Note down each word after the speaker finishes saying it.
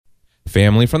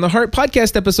Family from the Heart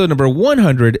podcast episode number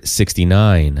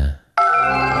 169.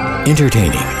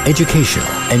 Entertaining, educational,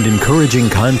 and encouraging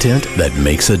content that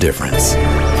makes a difference.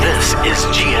 This is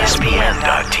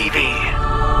GSPN.TV.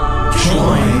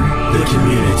 Join the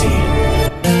community.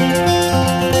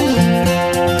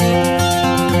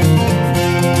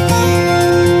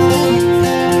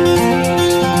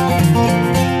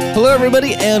 Hello,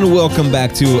 everybody, and welcome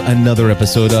back to another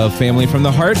episode of Family from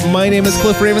the Heart. My name is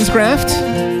Cliff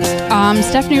Ravenscraft.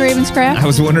 Stephanie Ravenscraft. I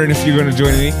was wondering if you were going to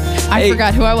join me. I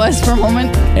forgot who I was for a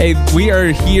moment. Hey, we are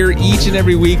here each and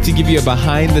every week to give you a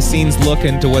behind-the-scenes look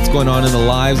into what's going on in the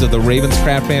lives of the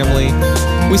Ravenscraft family.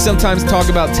 We sometimes talk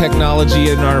about technology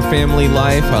in our family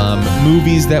life,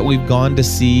 movies that we've gone to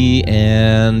see,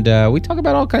 and we talk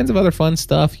about all kinds of other fun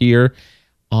stuff here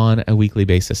on a weekly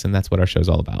basis, and that's what our show's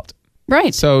all about.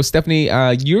 Right. So, Stephanie,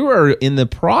 you are in the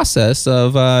process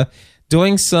of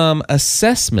doing some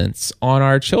assessments on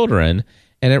our children,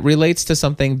 and it relates to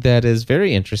something that is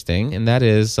very interesting, and that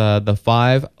is the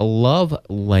 5 love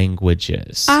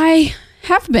languages. I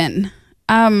have been.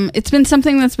 It's been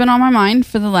something that's been on my mind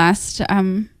for the last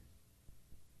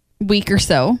week or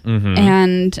so,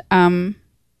 and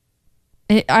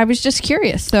I was just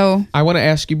curious. So I want to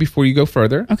ask you before you go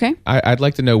further. Okay. I'd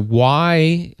like to know,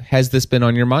 why has this been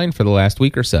on your mind for the last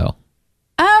week or so?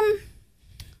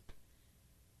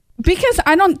 Because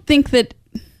I don't think that...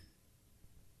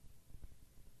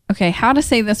 Okay, how to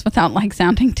say this without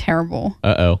sounding terrible?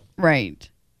 Uh-oh. Right.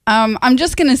 I'm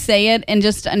just going to say it and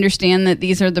just understand that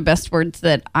these are the best words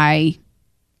that I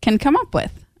can come up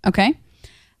with. Okay?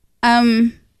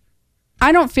 I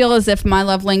don't feel as if my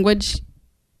love language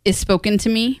is spoken to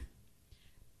me.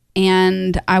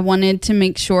 And I wanted to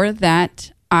make sure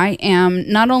that I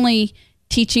am not only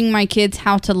teaching my kids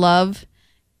how to love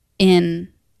in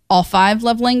all 5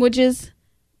 love languages,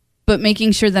 but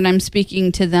making sure that I'm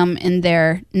speaking to them in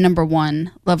their number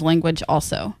 1 love language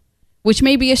also, which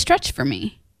may be a stretch for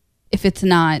me if it's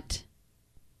not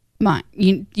mine.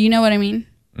 You know what I mean?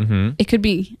 Mm-hmm. It could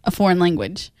be a foreign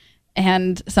language,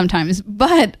 and sometimes,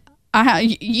 but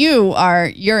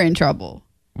you're in trouble.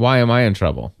 Why am I in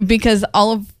trouble? Because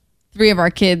all of 3 of our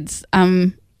kids,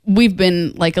 we've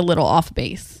been a little off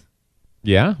base.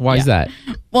 Yeah? Why is that?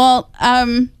 Well,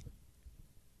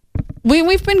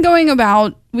 We've been going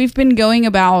about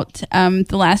the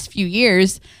last few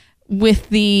years with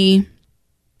the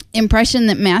impression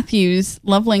that Matthew's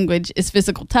love language is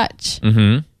physical touch.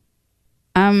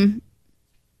 Mm-hmm.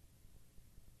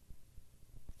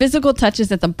 Physical touch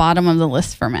is at the bottom of the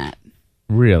list for Matt.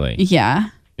 Really? Yeah.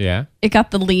 Yeah. It got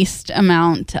the least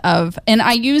amount of, and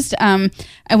I used, I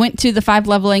went to the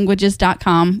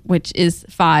 5lovelanguages.com, which is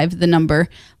 5, the number,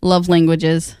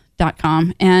 lovelanguages.com.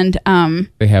 And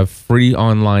they have free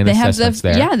online assessments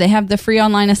there. Yeah, they have the free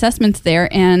online assessments there.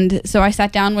 And so I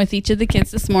sat down with each of the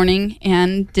kids this morning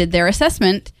and did their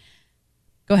assessment.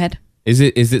 Go ahead. Is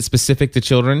it specific to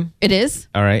children? It is.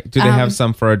 All right. Do they have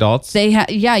some for adults? They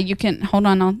yeah, you can hold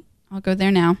on, I'll go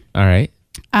there now. All right.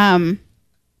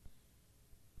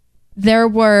 There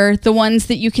were the ones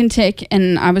that you can tick,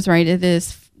 and I was right, it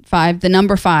is 5, the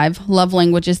number 5,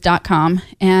 lovelanguages.com,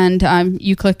 and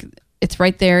you click. It's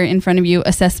right there in front of you,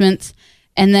 assessments.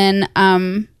 And then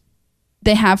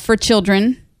they have for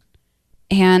children,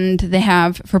 and they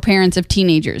have for parents of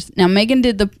teenagers. Now, Megan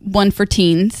did the one for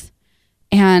teens,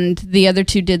 and the other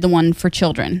 2 did the one for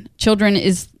children. Children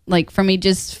is from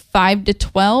ages 5 to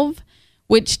 12,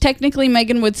 which technically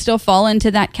Megan would still fall into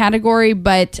that category.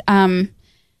 But I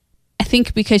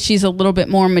think because she's a little bit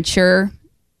more mature,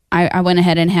 I went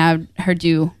ahead and had her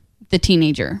do the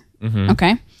teenager. Mm-hmm.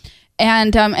 Okay.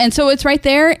 And so it's right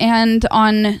there. And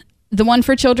on the one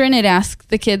for children, it asks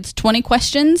the kids 20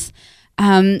 questions.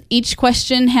 Each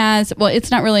question has, well,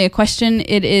 it's not really a question.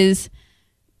 It is,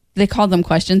 they call them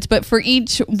questions. But for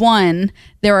each one,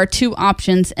 there are 2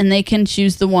 options, and they can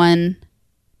choose the one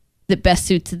that best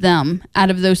suits them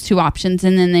out of those 2 options,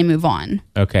 and then they move on.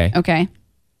 Okay. Okay.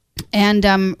 And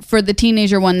for the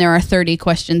teenager one, there are 30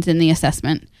 questions in the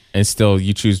assessment. And still,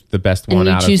 you choose the best one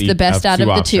out of the 2. And you choose the best out of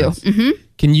the 2. Mm-hmm.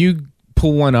 Can you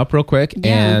pull one up real quick?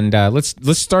 Yeah. And let's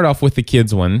start off with the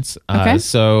kids ones. Okay.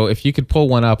 So if you could pull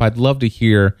one up, I'd love to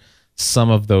hear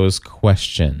some of those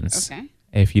questions. Okay.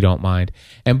 If you don't mind.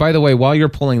 And by the way, while you're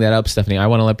pulling that up, Stephanie, I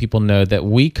want to let people know that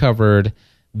we covered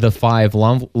the 5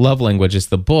 love languages,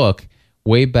 the book,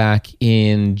 way back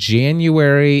in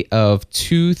January of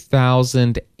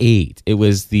 2008. It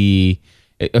was the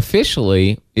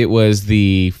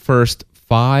first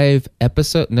 5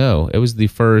 episode. No, it was the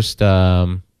first,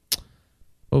 it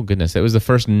was the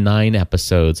first 9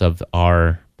 episodes of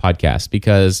our podcast,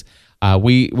 because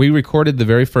We recorded the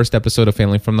very first episode of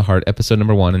Family from the Heart, episode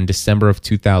number 1, in December of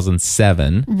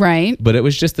 2007. Right. But it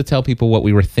was just to tell people what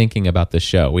we were thinking about the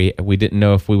show. We didn't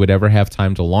know if we would ever have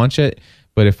time to launch it,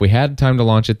 but if we had time to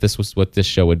launch it, this was what this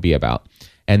show would be about.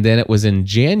 And then it was in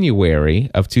January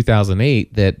of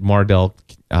 2008 that Mardel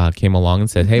came along and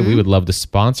said, hey, we would love to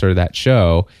sponsor that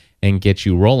show and get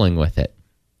you rolling with it.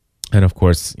 And of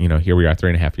course, here we are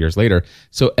 3.5 years later.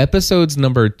 So episodes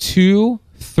number 2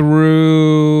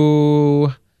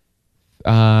 through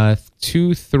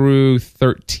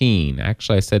 13.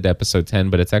 Actually, I said episode 10,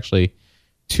 but it's actually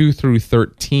 2 through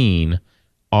 13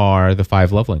 are the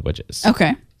 5 love languages.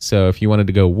 Okay. So if you wanted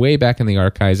to go way back in the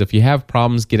archives, if you have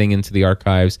problems getting into the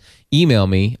archives, email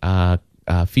me,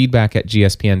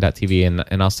 feedback@gspn.tv,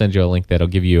 and I'll send you a link that'll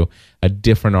give you a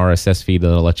different RSS feed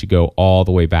that'll let you go all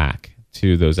the way back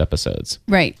to those episodes.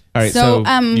 Right. All right. So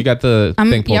you got the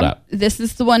thing pulled up. This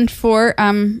is the one for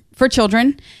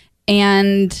children.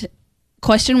 And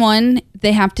question 1,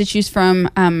 they have to choose from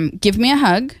give me a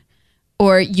hug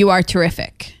or you are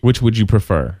terrific. Which would you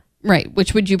prefer? Right.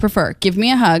 Which would you prefer? Give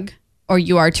me a hug or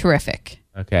you are terrific.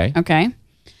 Okay. Okay.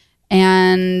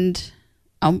 And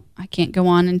I can't go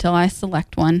on until I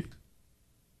select one.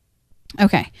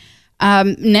 Okay.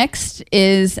 Next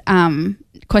is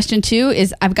question 2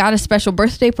 is I've got a special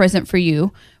birthday present for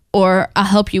you, or I'll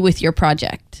help you with your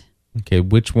project. Okay.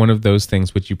 Which one of those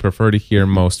things would you prefer to hear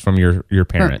most from your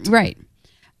parent? Right.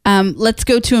 Let's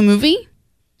go to a movie.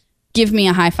 Give me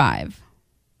a high five.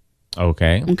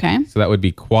 Okay. Okay. So that would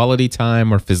be quality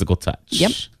time or physical touch.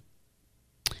 Yep.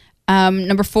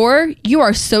 Number 4, you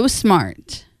are so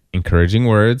smart. Encouraging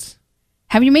words.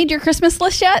 Have you made your Christmas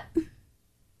list yet?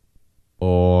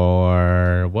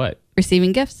 Or what?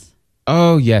 Receiving gifts.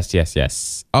 Oh,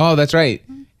 yes. Oh, that's right.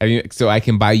 So I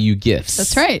can buy you gifts.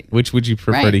 That's right. Which would you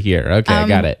prefer Right. to hear? Okay, I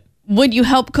got it. Would you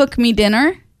help cook me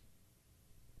dinner?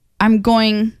 I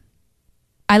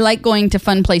like going to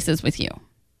fun places with you.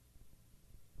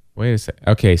 Wait a second.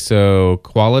 Okay, so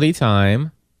quality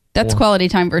time. That's quality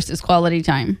time versus quality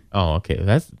time. Oh, okay.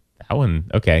 That's that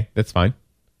one. Okay, that's fine.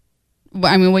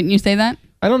 I mean, wouldn't you say that?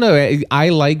 I don't know. I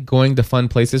like going to fun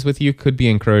places with you. Could be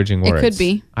encouraging words. It could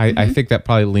be. I think that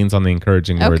probably leans on the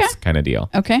encouraging words kind of deal.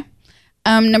 Okay.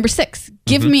 Number 6,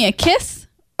 give me a kiss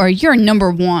or you're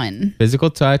number 1. Physical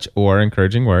touch or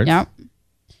encouraging words. Yep.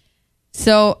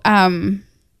 So, and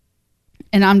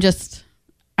I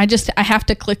have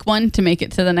to click one to make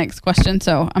it to the next question.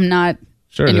 So I'm not.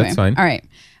 Sure, anyway, that's fine. All right.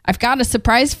 I've got a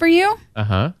surprise for you.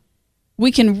 Uh-huh.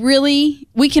 We can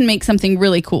make something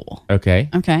really cool. Okay.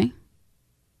 Okay.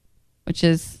 Which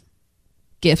is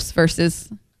gifts versus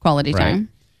quality Right. time.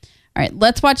 All right.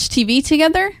 Let's watch TV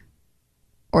together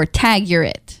or tag you're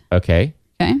it. Okay.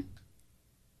 Okay.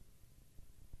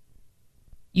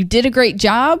 You did a great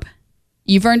job.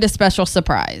 You've earned a special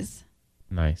surprise.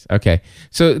 Nice. Okay.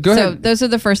 So go So ahead. those are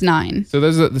the first 9. So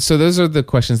those are the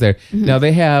questions there. Mm-hmm. Now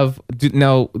they have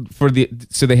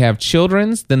they have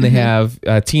children's, then they have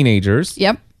teenagers.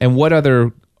 Yep. And what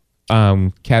other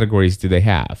categories do they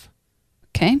have?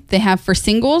 Okay. They have for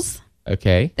singles.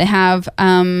 Okay. They have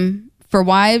for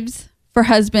wives, for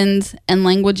husbands, and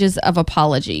languages of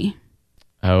apology.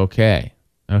 Okay.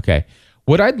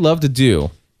 What I'd love to do,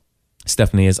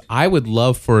 Stephanie, is I would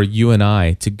love for you and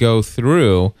I to go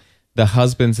through the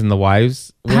husbands and the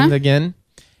wives one again,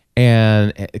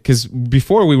 and because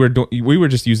before we were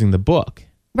just using the book.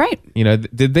 Right.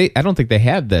 Did they? I don't think they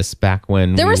had this back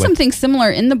when There was something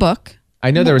similar in the book.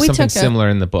 I know there was We something took similar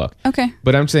in the book. Okay.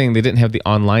 But I'm saying they didn't have the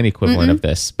online equivalent of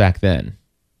this back then.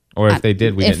 Or if they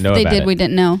did, we didn't know about it. If they did, we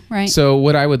didn't know, right? So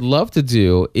what I would love to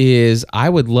do is I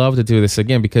would love to do this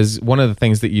again, because one of the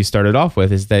things that you started off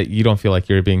with is that you don't feel like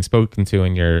you're being spoken to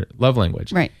in your love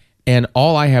language. Right. And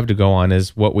all I have to go on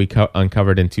is what we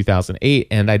uncovered in 2008.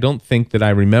 And I don't think that I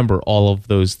remember all of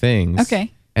those things.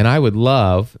 Okay. And I would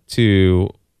love to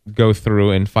go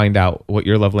through and find out what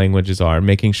your love languages are,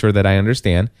 making sure that I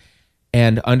understand,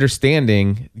 and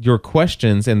understanding your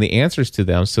questions and the answers to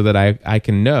them so that I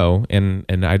can know, and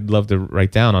I'd love to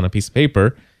write down on a piece of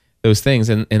paper those things,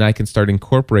 and I can start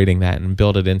incorporating that and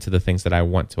build it into the things that I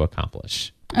want to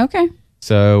accomplish. Okay.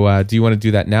 So do you want to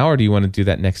do that now, or do you want to do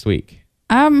that next week?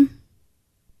 I'm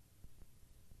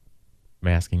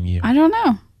asking you. I don't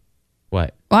know.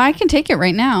 What? Well, I can take it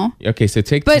right now. Okay, so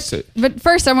take But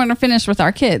first, I want to finish with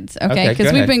our kids, okay? Okay, Because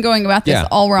go we've ahead. been going about this Yeah,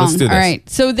 all wrong. let's do this. All right.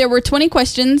 So there were 20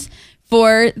 questions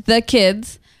for the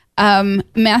kids.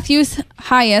 Matthew's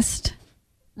highest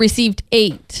received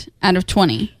 8 out of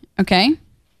 20, okay?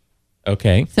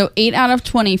 Okay. So 8 out of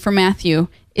 20 for Matthew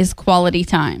is quality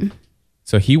time.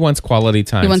 So he wants quality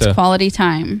time. He wants So quality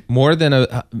time. more than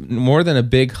a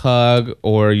big hug,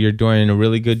 or you're doing a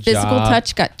really good Physical job.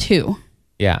 touch got 2.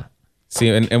 Yeah. See,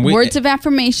 and we Words of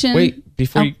affirmation. wait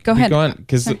before you go ahead. go on,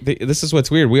 because this is what's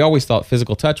weird. We always thought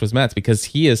physical touch was Matt's because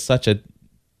he is such a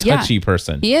touchy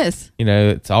person. He is. You know,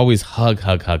 it's always hug,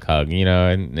 you know,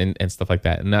 and stuff like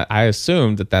that. And I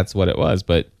assumed that that's what it was.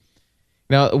 But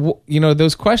now, you know,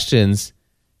 those questions,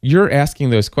 you're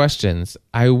asking those questions.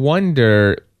 I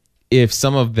wonder if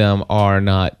some of them are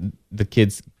not the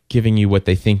kids giving you what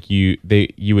they think you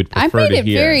would prefer to hear. I made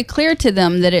it very clear to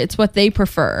them that it's what they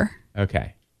prefer.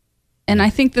 Okay. And I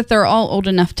think that they're all old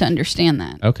enough to understand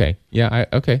that. Okay. Yeah.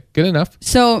 Okay. Good enough.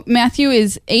 So Matthew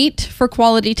is 8 for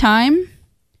quality time.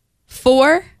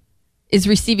 4 is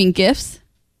receiving gifts.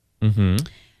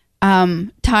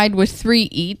 Tied with 3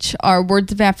 each are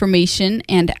words of affirmation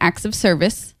and acts of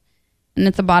service. And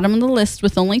at the bottom of the list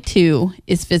with only 2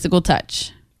 is physical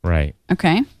touch. Right.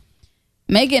 Okay.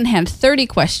 Megan had 30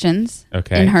 questions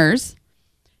Okay. in hers.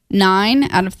 9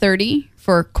 out of 30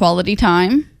 for quality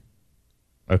time.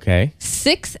 Okay.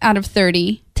 6 out of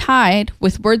 30 tied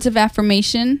with words of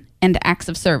affirmation and acts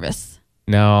of service.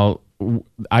 Now,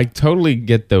 I totally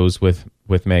get those with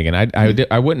Megan.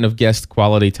 I wouldn't have guessed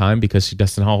quality time because she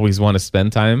doesn't always want to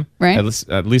spend time. Right.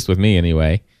 At least with me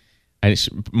anyway.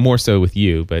 More so with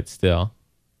you, but still.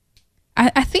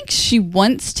 I think she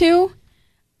wants to.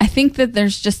 I think that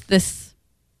there's just this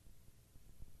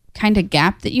kind of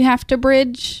gap that you have to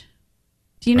bridge.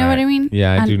 Do you know what I mean?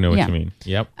 Yeah, I do know what you mean.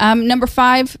 Yep. Number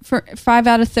 5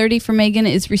 out of 30 for Megan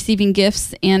is receiving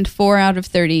gifts, and 4 out of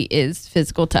 30 is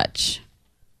physical touch.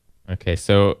 Okay,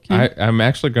 so I'm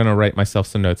actually going to write myself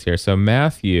some notes here. So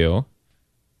Matthew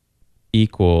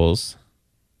equals,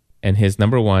 and his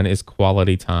number 1 is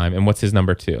quality time. And what's his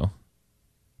number 2?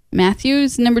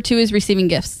 Matthew's number 2 is receiving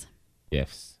gifts.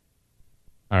 Gifts.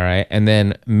 All right. And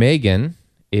then Megan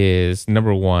is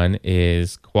number 1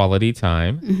 is quality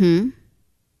time. Mm-hmm.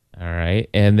 All right.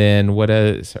 And then what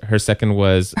is her second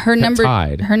was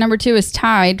tied. Her number 2 is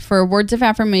tied for words of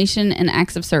affirmation and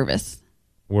acts of service.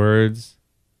 Words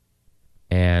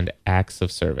and acts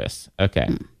of service. Okay.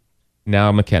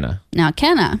 Now McKenna. Now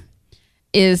Kenna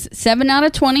is 7 out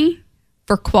of 20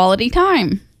 for quality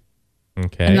time.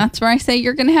 Okay. And that's where I say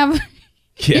you're going to have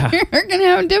Yeah. you're going to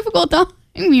have a difficult time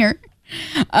here.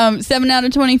 7 out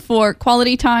of 20 for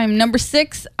quality time. Number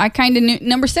 6, I kind of knew.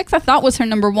 Number 6 I thought was her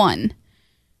number 1.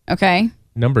 Okay.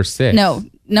 Number 6. No,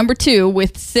 number 2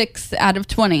 with 6 out of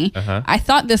 20. I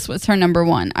thought this was her number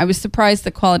 1. I was surprised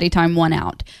the quality time won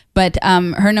out. But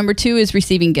her number 2 is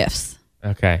receiving gifts.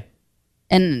 Okay.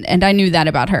 And I knew that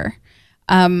about her.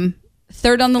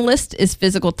 Third on the list is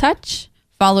physical touch,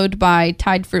 followed by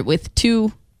tied with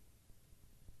 2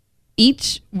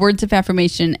 each, words of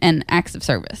affirmation and acts of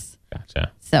service.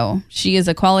 Gotcha. So she is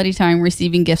a quality time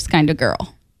receiving gifts kind of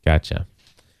girl. Gotcha.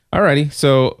 Alrighty.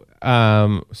 So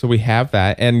we have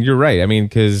that, and you're right. I mean,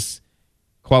 because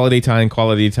quality time.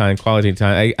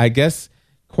 I guess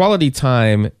quality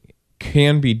time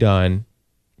can be done.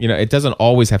 You know, it doesn't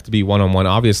always have to be one-on-one.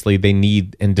 Obviously, they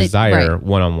need and desire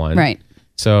one-on-one. Right.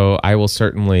 So I will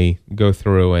certainly go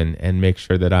through and make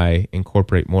sure that I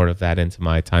incorporate more of that into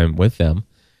my time with them.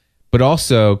 But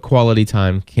also, quality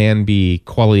time can be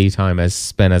quality time as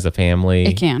spent as a family.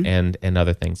 It can. And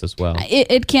other things as well.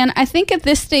 It can. I think at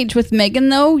this stage with Megan,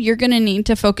 though, you're going to need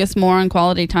to focus more on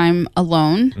quality time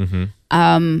alone.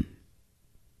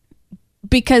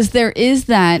 Because there is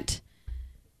that.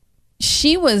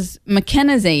 She was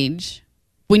McKenna's age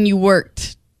when you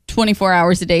worked 24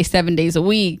 hours a day, 7 days a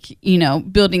week, you know,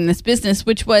 building this business,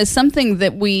 which was something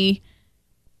that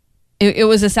it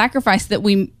was a sacrifice that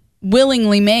we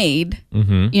willingly made,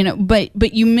 you know,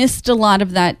 but you missed a lot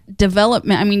of that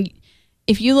development. I mean,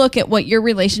 if you look at what your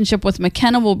relationship with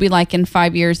McKenna will be like in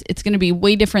 5 years, it's going to be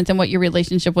way different than what your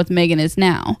relationship with Megan is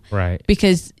now. Right.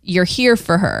 Because you're here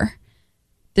for her.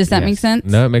 Does that make sense?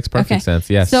 No, it makes perfect sense.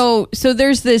 Yes. So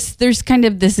there's kind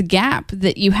of this gap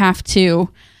that you have to,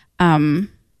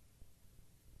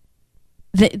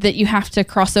 that you have to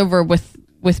cross over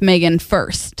with Megan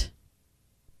first.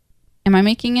 Am I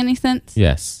making any sense?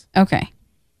 Yes. Okay.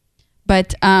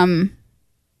 But I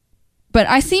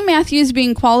see Matthews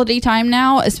being quality time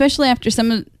now, especially after some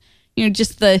of, you know,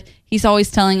 just he's always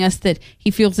telling us that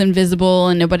he feels invisible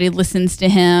and nobody listens to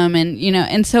him. And, you know,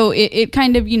 and so it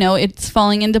kind of, you know, it's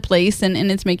falling into place and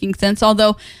it's making sense.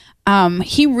 Although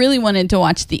he really wanted to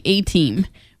watch the A-Team.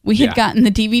 We had gotten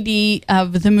the DVD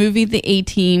of the movie The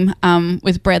A-Team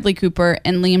with Bradley Cooper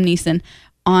and Liam Neeson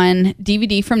on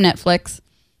DVD from Netflix.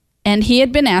 And he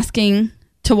had been asking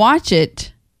to watch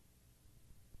it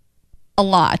a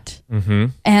lot.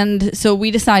 And so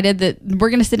we decided that we're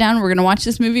going to sit down, we're going to watch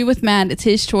this movie with Matt. It's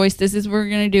his choice. This is what we're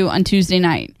going to do on Tuesday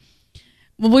night.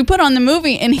 Well, we put on the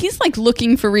movie and he's like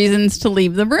looking for reasons to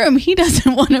leave the room. He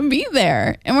doesn't want to be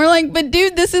there. And we're like, but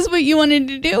dude, this is what you wanted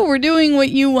to do. We're doing what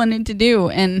you wanted to do.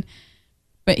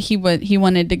 But he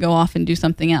wanted to go off and do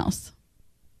something else.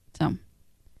 So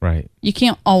Right. you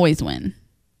can't always win,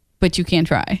 but you can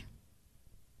try.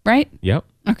 Right? Yep.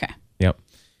 Okay. Yep.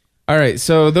 All right.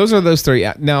 So those are those three.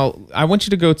 Now I want you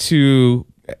to go to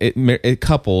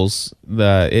couples.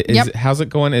 How's it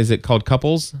going? Is it called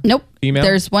couples? Nope. Female?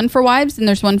 There's one for wives and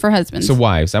there's one for husbands. So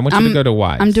wives. I want you to go to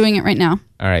wives. I'm doing it right now.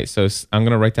 All right. So I'm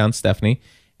going to write down Stephanie.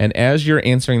 And as you're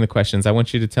answering the questions, I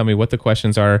want you to tell me what the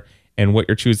questions are and what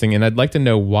you're choosing. And I'd like to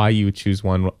know why you would choose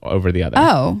one over the other.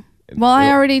 Oh, well, I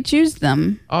already choose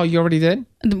them. Oh, you already did?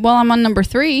 Well, I'm on number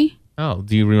 3. Oh,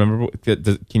 do you remember?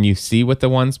 Can you see what the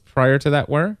ones prior to that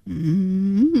were?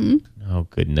 Mm-hmm. Oh,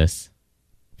 goodness.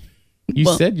 You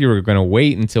said you were going to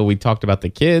wait until we talked about the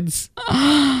kids.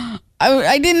 I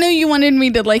didn't know you wanted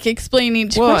me to like explain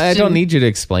each question. Well, I don't need you to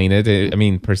explain it. I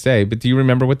mean, per se. But do you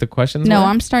remember what the questions were? No,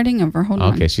 I'm starting over. Hold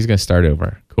on. Okay, she's going to start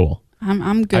over. Cool.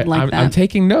 I'm good that. I'm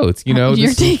taking notes. You know,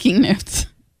 you're taking notes.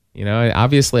 You know,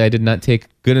 obviously I did not take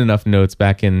good enough notes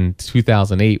back in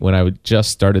 2008 when I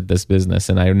just started this business.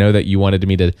 And I know that you wanted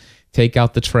me to take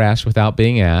out the trash without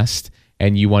being asked.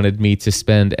 And you wanted me to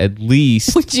spend at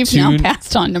least... Which you've now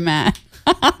passed on to Matt.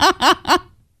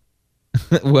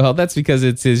 Well, that's because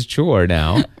it's his chore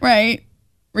now. Right.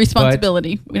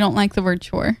 Responsibility. We don't like the word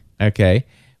chore. Okay.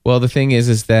 Well, the thing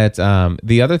is that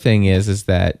the other thing is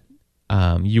that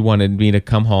you wanted me to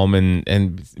come home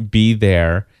and be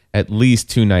there at least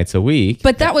 2 nights a week.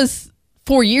 But that was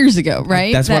 4 years ago,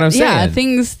 right? That's what I'm saying. Yeah,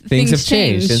 things have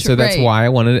changed. And so that's why I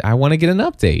want to get an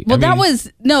update.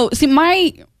 Well, see,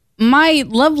 my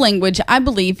love language, I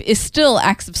believe, is still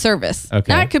acts of service.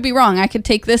 Okay. Now, I could be wrong. I could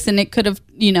take this and it could have,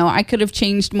 I could have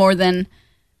changed more than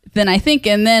I think.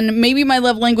 And then maybe my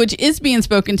love language is being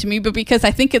spoken to me, but because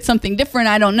I think it's something different,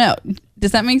 I don't know.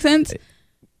 Does that make sense?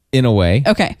 In a way.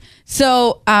 Okay.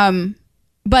 So,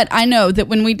 but I know that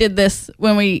when we did this,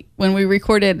 when we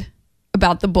recorded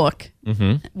about the book,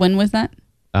 when was that?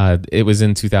 It was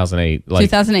in 2008.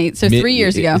 2008. So 3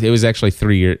 years ago. It was actually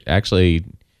 3 years. Actually,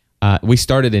 we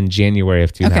started in January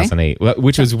of 2008,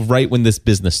 which was right when this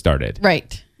business started.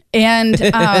 Right. And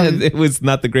it was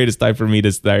not the greatest time for me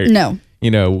to start. No.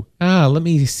 Let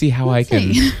me see how I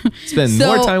can spend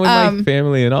more time with my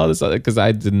family and all this other, because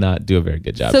I did not do a very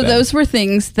good job. So those were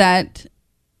things that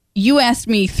you asked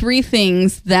me, 3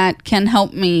 things that can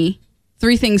help me,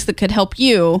 3 things that could help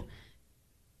you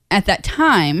at that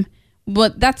time.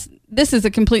 But this is a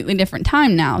completely different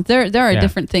time now. There are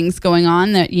different things going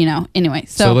on that, anyway.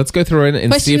 So let's go through it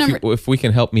and see if we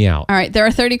can help me out. All right. There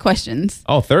are 30 questions.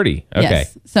 Oh, 30. Okay.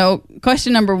 Yes. So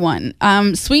question number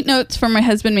 1, sweet notes from my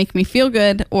husband make me feel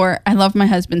good, or I love my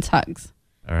husband's hugs.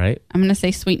 All right. I'm going to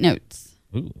say sweet notes.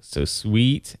 Ooh, so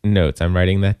sweet notes. I'm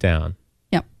writing that down.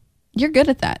 Yep. You're good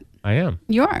at that. I am.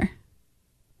 You are.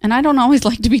 And I don't always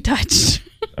like to be touched.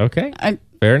 Okay.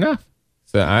 Fair enough.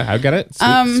 So I've got it.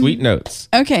 Sweet notes.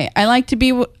 Okay. I like to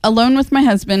be alone with my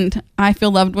husband. I feel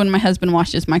loved when my husband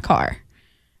washes my car.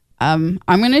 I'm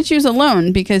going to choose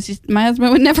alone because my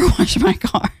husband would never wash my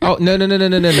car. Oh, no.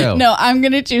 No, I'm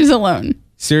going to choose alone.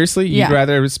 Seriously? You'd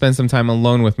rather spend some time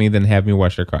alone with me than have me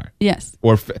wash your car? Yes.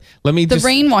 Or the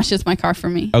rain washes my car for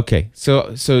me. Okay.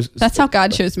 So that's how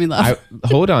God shows me love.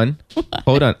 Hold on.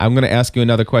 I'm going to ask you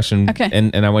another question. Okay.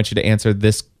 And I want you to answer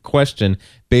this question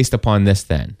based upon this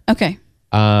then. Okay.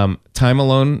 Time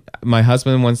alone. My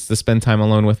husband wants to spend time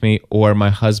alone with me, or my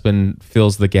husband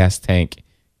fills the gas tank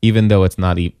even though it's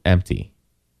not empty.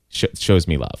 Shows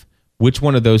me love. Which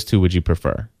one of those 2 would you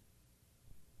prefer?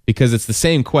 Because it's the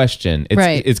same question.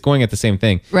 It's going at the same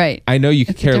thing. Right. I know you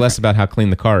could care less about how clean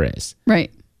the car is.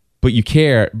 Right. But you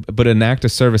care. But an act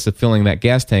of service of filling that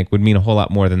gas tank would mean a whole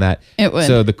lot more than that. It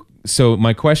would. So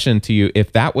my question to you,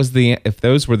 if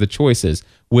those were the choices,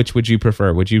 which would you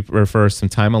prefer? Would you prefer some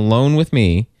time alone with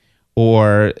me,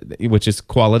 which is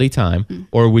quality time,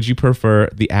 or would you prefer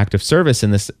the act of service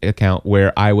in this account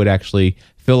where I would actually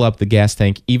fill up the gas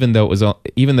tank even though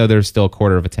there's still a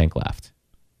quarter of a tank left?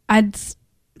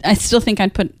 I still think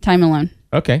I'd put time alone.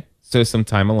 Okay. So some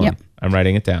time alone. Yep. I'm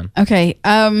writing it down. Okay.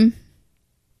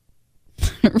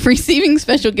 Receiving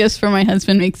special gifts from my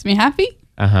husband makes me happy.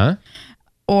 Uh-huh.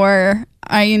 Or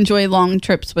I enjoy long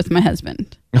trips with my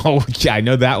husband. Oh, yeah, I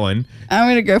know that one. I'm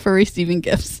going to go for receiving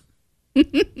gifts. All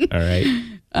right.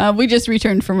 We just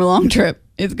returned from a long trip.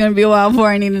 It's going to be a while before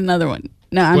I need another one.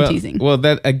 No, I'm teasing. Well,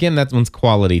 that one's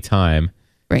quality time.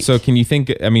 Right. So can you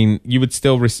think, I mean, you would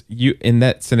still, you in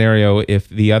that scenario, if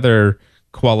the other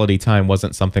quality time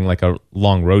wasn't something like a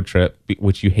long road trip,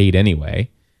 which you hate anyway,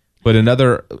 but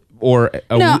another, or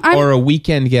a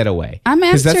weekend getaway. I'm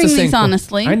 'Cause that's the answering same these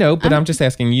honestly. I know, but I'm just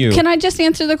asking you. Can I just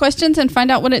answer the questions and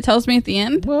find out what it tells me at the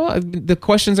end? Well, the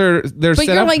questions they're But set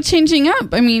you're up. like changing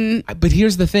up. I mean, But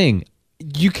here's the thing.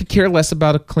 You could care less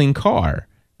about a clean car.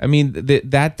 I mean,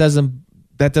 that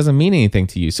doesn't mean anything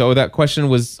to you. So that question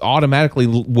was automatically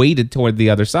weighted toward the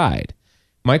other side.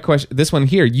 My question, this one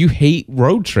here, you hate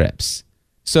road trips.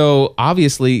 So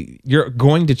obviously you're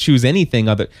going to choose anything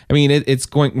other. I mean, it's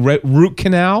going root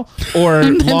canal or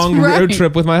long road right.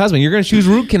 trip with my husband. You're going to choose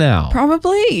root canal.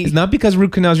 probably. It's not because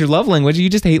root canal is your love language. You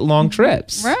just hate long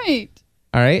trips. Right.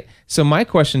 All right. So my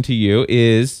question to you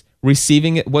is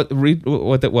receiving it. What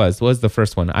that was? What was the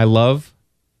first one? I love.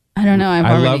 I don't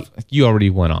know. You already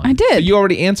went on. I did. So you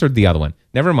already answered the other one.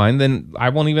 Never mind. Then I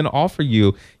won't even offer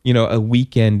you, a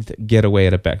weekend getaway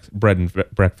at a bread and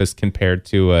breakfast compared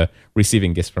to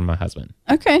receiving gifts from my husband.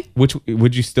 Okay. Which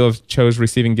would you still have chose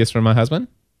receiving gifts from my husband?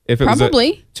 If it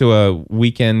Probably. was to a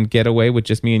weekend getaway with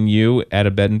just me and you at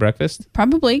a bed and breakfast?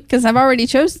 Probably, because I've already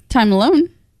chose time alone.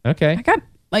 Okay. I got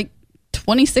like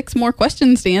 26 more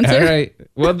questions to answer. All right.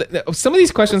 Well, some of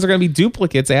these questions are going to be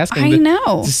duplicates asking I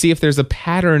know. to see if there's a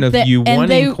pattern of And you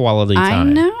wanting quality time.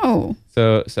 I know.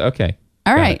 So okay.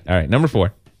 All Got right. it. All right. Number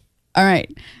 4. All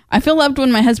right. I feel loved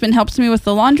when my husband helps me with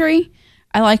the laundry.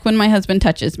 I like when my husband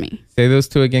touches me. Say those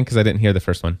two again because I didn't hear the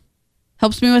first one.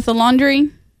 Helps me with the laundry.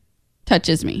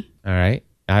 Touches me. All right.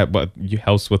 But you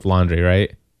helps with laundry,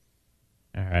 right?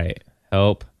 All right.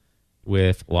 Help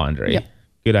with laundry. Yep.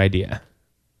 Good idea.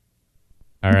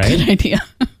 All right. Good idea.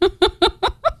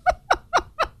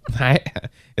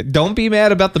 Don't be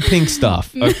mad about the pink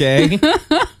stuff, okay?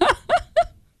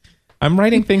 I'm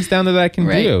writing things down that I can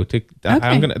Right. do.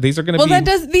 These are gonna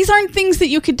be. These aren't things that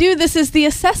you could do. This is the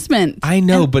assessment. I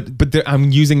know, but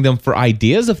I'm using them for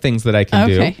ideas of things that I can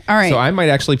do. Okay, all right. So I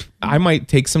might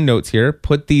take some notes here,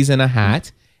 put these in a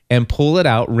hat, and pull it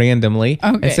out randomly,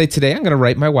 and Okay. say today I'm going to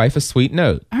write my wife a sweet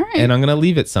note, All right. and I'm going to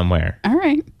leave it somewhere. All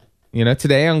right.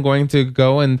 Today I'm going to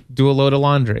go and do a load of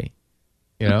laundry,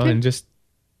 Okay. and just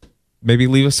maybe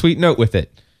leave a sweet note with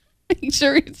it. Make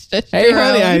sure it's just Hey, your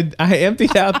honey, own. I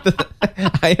emptied out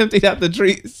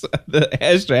the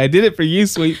ashtray. I did it for you,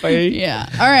 sweet pie. Yeah.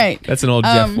 All right. That's an old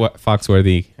Jeff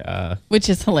Foxworthy. Which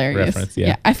is hilarious. Reference,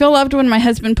 yeah. I feel loved when my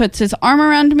husband puts his arm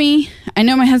around me. I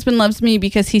know my husband loves me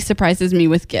because he surprises me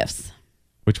with gifts.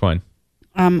 Which one?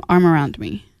 Arm around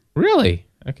me. Really?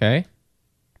 Okay.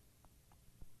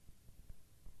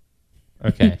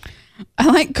 Okay.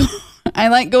 I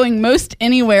like going most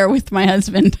anywhere with my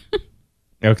husband.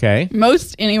 Okay.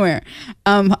 Most anywhere.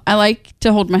 I like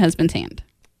to hold my husband's hand.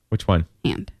 Which one?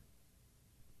 Hand.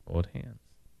 Hold hands.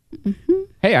 Mm-hmm.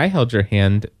 Hey, I held your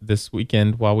hand this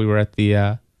weekend while we were at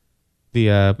the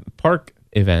park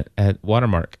event at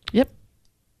Watermark. Yep.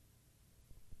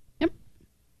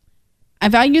 I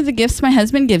value the gifts my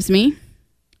husband gives me.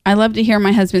 I love to hear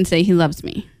my husband say he loves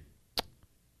me.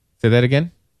 Say that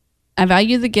again. I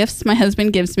value the gifts my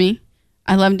husband gives me.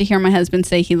 I love to hear my husband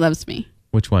say he loves me.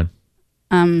 Which one?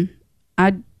 I'm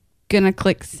gonna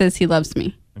click says he loves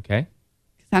me. Okay.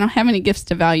 I don't have any gifts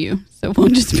to value, so we'll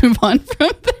just move on from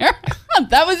there.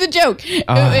 That was a joke.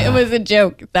 It was a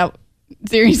joke.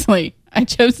 Seriously, I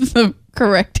chose the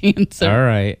correct answer. All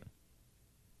right.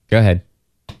 Go ahead.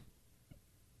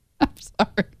 I'm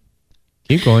sorry.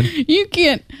 Keep going. You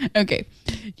can't. Okay.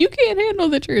 You can't handle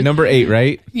the truth. Number 8,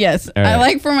 right? Yes. All right. I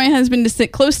like for my husband to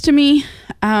sit close to me.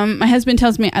 My husband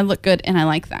tells me I look good, and I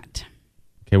like that.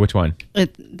 Okay, which one?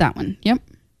 That one. Yep.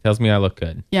 Tells me I look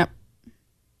good. Yep.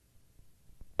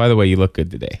 By the way, you look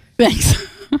good today. Thanks.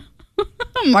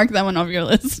 Mark that one off your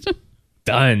list.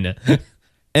 Done.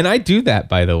 And I do that,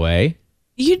 by the way.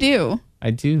 You do.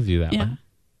 I do that Yeah. one.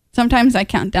 Sometimes I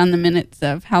count down the minutes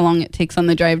of how long it takes on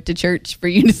the drive to church for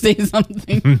you to say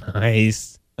something.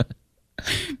 Nice.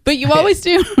 But you always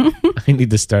do. I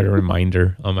need to start a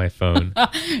reminder on my phone.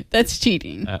 That's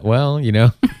cheating. Well,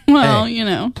 Well,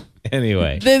 hey.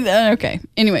 Anyway. Okay.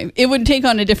 Anyway, it would take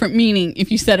on a different meaning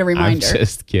if you set a reminder. I'm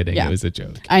just kidding. Yeah. It was a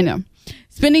joke. I know.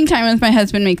 Spending time with my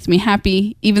husband makes me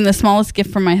happy. Even the smallest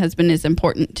gift from my husband is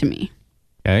important to me.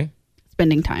 Okay.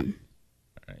 Spending time.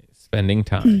 All right. Spending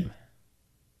time.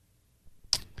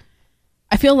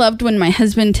 I feel loved when my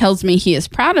husband tells me he is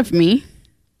proud of me.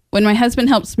 When my husband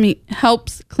helps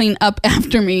clean up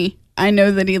after me, I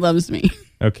know that he loves me.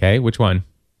 Okay. Which one?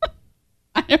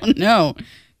 I don't know.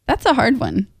 That's a hard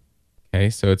one. Okay.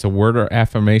 So it's a word or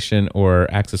affirmation or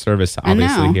acts of service, I know.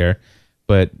 obviously, here.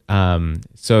 But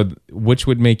so which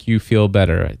would make you feel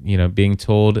better? Being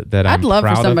told that I'd love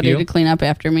for somebody of you? to clean up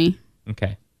after me.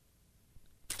 Okay.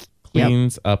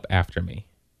 Cleans up after me.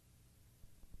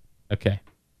 Okay.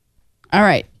 All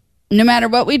right. No matter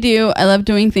what we do, I love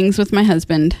doing things with my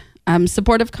husband.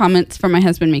 Supportive comments from my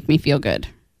husband make me feel good.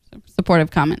 So,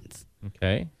 supportive comments.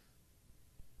 Okay.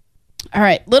 All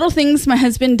right. Little things my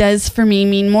husband does for me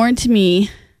mean more to me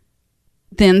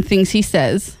than things he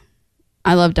says.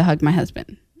 I love to hug my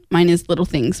husband. Mine is little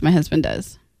things my husband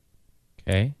does.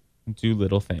 Okay. Do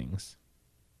little things.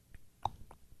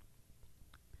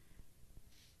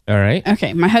 All right.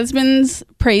 Okay. My husband's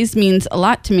praise means a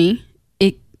lot to me.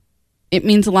 It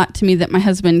means a lot to me that my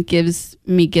husband gives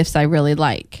me gifts I really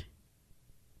like.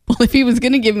 Well, if he was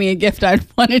going to give me a gift, I'd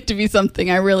want it to be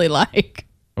something I really like.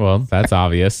 Well, that's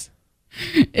obvious.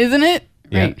 Isn't it?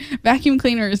 Yeah. Right. Vacuum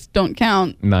cleaners don't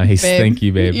count. Nice. Babe. Thank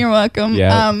you, babe. You're welcome.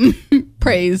 Yeah.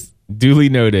 Praise. Duly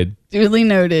noted. Duly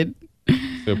noted.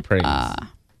 So praise.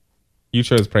 You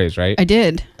chose praise, right? I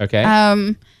did. Okay.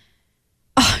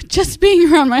 Just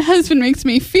being around my husband makes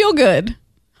me feel good.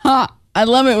 Ha. I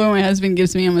love it when my husband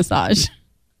gives me a massage.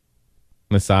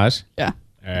 Massage? Yeah.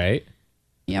 All right.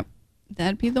 Yep.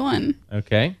 That'd be the one.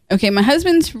 Okay. Okay. My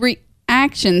husband's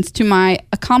reactions to my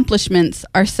accomplishments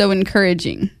are so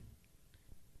encouraging.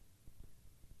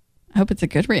 I hope it's a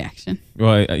good reaction.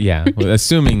 Well, yeah. Well,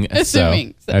 assuming so.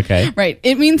 Okay. Right.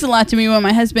 It means a lot to me when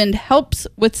my husband helps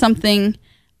with something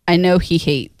I know he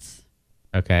hates.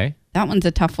 Okay. That one's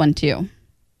a tough one too.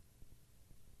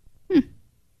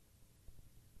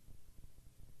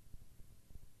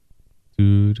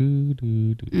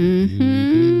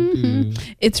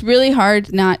 It's really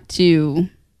hard not to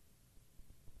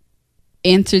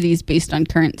answer these based on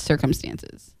current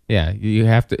circumstances. Yeah, you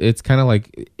have to. It's kind of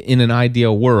like in an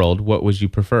ideal world, what would you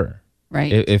prefer?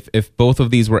 Right. If both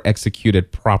of these were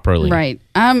executed properly. Right.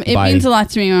 It means a lot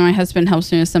to me when my husband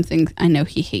helps me with something I know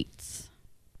he hates.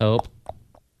 Help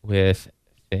with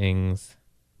things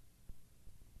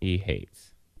he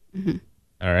hates. Mm-hmm.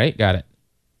 All right, got it.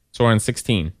 So we're on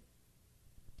 16.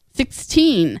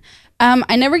 16.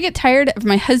 I never get tired of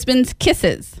my husband's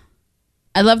kisses.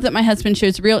 I love that my husband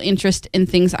shows real interest in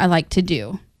things I like to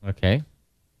do. Okay.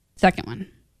 Second one.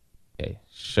 Okay.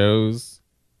 Shows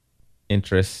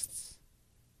interest.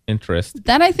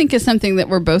 That I think is something that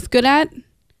we're both good at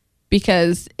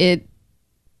because it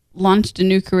launched a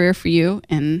new career for you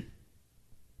and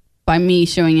by me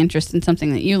showing interest in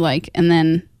something that you like. And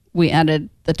then we added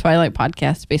the Twilight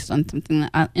podcast based on something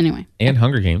that anyway. And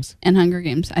Hunger Games. And Hunger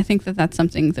Games. I think that that's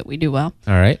something that we do well.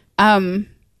 All right.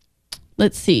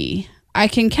 Let's see. I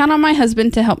can count on my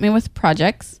husband to help me with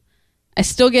projects. I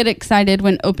still get excited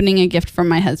when opening a gift from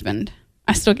my husband.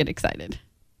 I still get excited.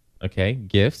 Okay.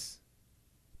 Gifts.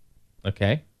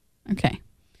 Okay. Okay.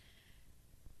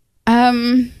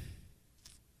 I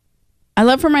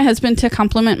love for my husband to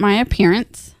compliment my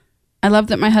appearance. I love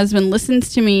that my husband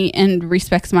listens to me and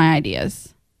respects my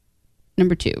ideas.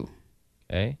 Number 2.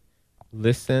 Okay.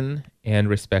 Listen and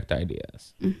respect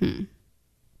ideas. Mm-hmm.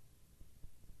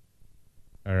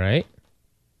 All right.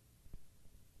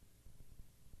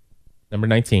 Number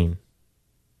 19.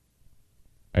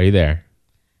 Are you there?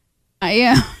 I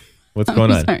am. What's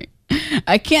going on? Sorry.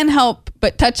 I can't help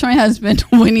but touch my husband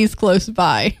when he's close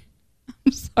by.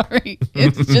 I'm sorry.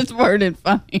 It's just worded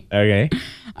funny. Okay.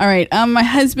 All right. My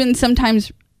husband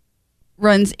sometimes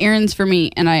runs errands for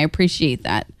me, and I appreciate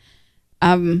that.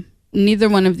 Neither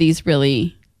one of these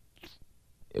really.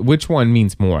 Which one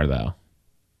means more, though?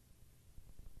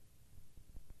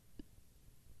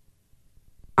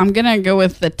 I'm going to go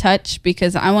with the touch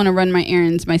because I want to run my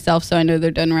errands myself so I know they're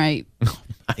done right.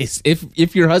 Nice.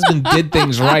 If your husband did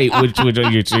things right, which would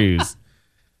you choose?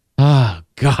 Oh,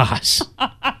 gosh.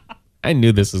 I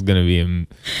knew this was going to be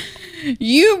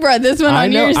You brought this one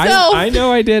on yourself. I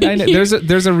know I did. I know.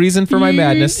 There's a reason for my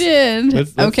madness. You did.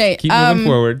 Let's okay. Keep moving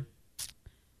forward.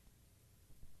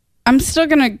 I'm still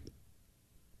going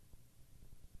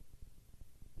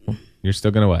to... You're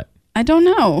still going to what? I don't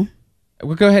know.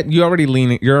 Well, go ahead. You're already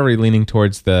leaning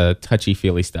towards the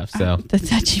touchy-feely stuff. So the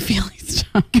touchy-feely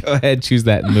stuff. Go ahead, choose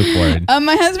that and move forward.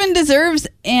 My husband deserves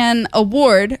an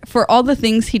award for all the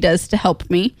things he does to help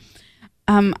me.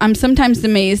 I'm sometimes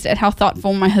amazed at how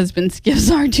thoughtful my husband's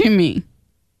gifts are to me.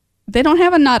 They don't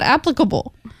have a not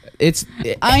applicable.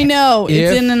 I know.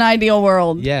 It's in an ideal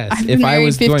world. Yes. I've been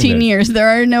married 15 years. There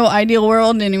are no ideal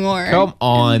world anymore. Come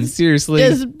on. Seriously.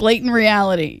 Just blatant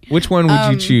reality. Which one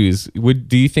would you choose?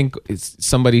 Do you think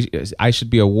I should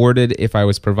be awarded if I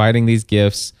was providing these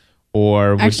gifts?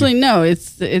 Or no.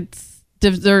 It's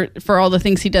dessert for all the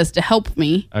things he does to help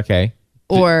me. Okay.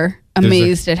 Or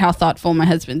amazed at how thoughtful my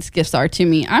husband's gifts are to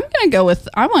me. I'm going to go with,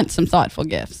 I want some thoughtful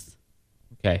gifts.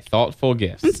 Okay, thoughtful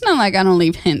gifts. It's not like I don't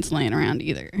leave hints laying around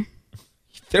either.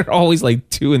 They're always like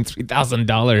 $2,000 and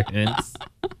 $3,000 hints.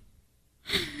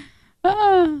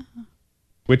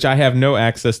 Which I have no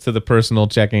access to the personal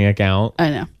checking account. I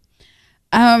know.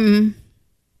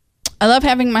 I love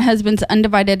having my husband's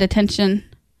undivided attention.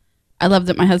 I love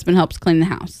that my husband helps clean the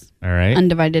house. All right.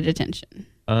 Undivided attention.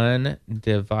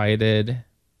 Undivided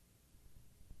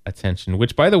attention.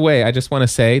 Which, by the way, I just want to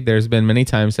say there's been many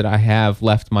times that I have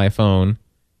left my phone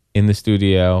in the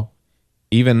studio,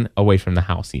 even away from the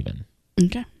house even.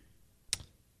 Okay.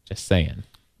 Just saying.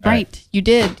 Right. You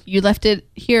did. You left it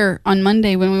here on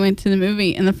Monday when we went to the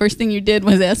movie, and the first thing you did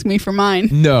was ask me for mine.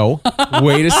 No.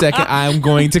 Wait a second. I'm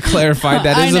going to clarify.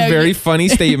 That is a very funny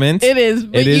statement. It is.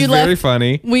 It is very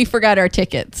funny. We forgot our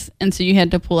tickets, and so you had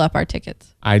to pull up our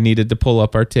tickets. I needed to pull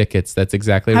up our tickets. That's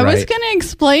exactly right. I was going to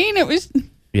explain. It was...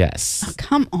 Yes. Oh,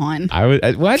 come on.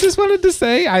 I just wanted to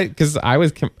say, because I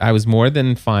was more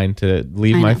than fine to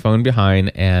leave my phone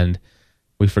behind, and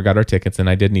we forgot our tickets, and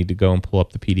I did need to go and pull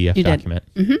up the PDF document.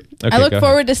 Mm-hmm. Okay, I look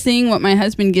forward to seeing what my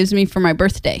husband gives me for my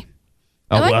birthday.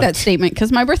 Oh, I like that statement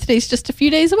because my birthday is just a few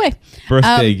days away.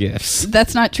 Birthday gifts.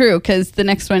 That's not true because the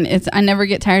next one is I never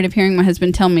get tired of hearing my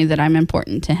husband tell me that I'm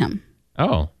important to him.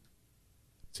 Oh.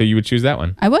 So you would choose that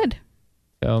one? I would.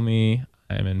 Tell me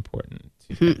I'm important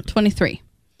to him. 23.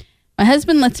 My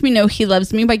husband lets me know he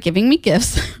loves me by giving me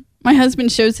gifts. My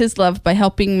husband shows his love by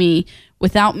helping me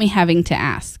without me having to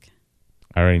ask.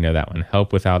 I already know that one.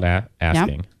 Help without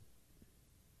asking.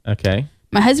 Yep. Okay.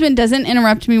 My husband doesn't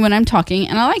interrupt me when I'm talking,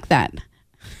 and I like that.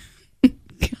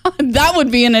 God, that would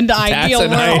be an ideal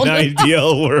world. That's an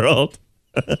ideal world.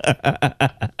 I'm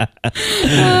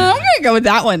going to go with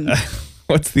that one.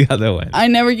 What's the other one? I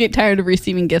never get tired of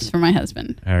receiving gifts from my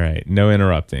husband. All right. No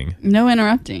interrupting. No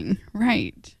interrupting.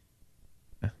 Right.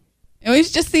 It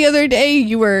was just the other day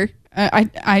you were...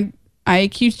 I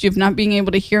accused you of not being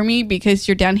able to hear me because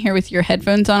you're down here with your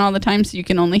headphones on all the time so you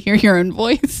can only hear your own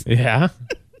voice. Yeah.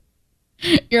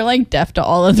 You're like deaf to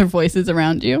all other voices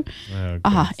around you.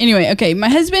 Oh, anyway, okay. My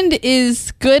husband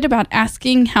is good about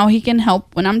asking how he can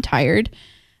help when I'm tired.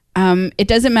 It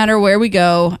doesn't matter where we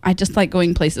go. I just like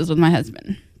going places with my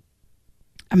husband.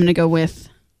 I'm going to go with...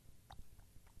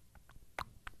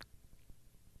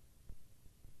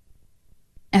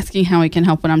 asking how he can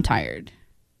help when I'm tired.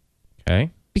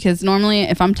 Okay. Because normally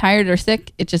if I'm tired or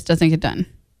sick, it just doesn't get done.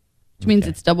 Which means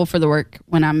it's double for the work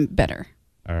when I'm better.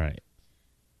 All right.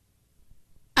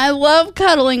 I love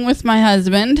cuddling with my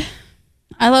husband.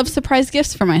 I love surprise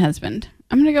gifts for my husband.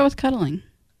 I'm going to go with cuddling.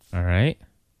 All right.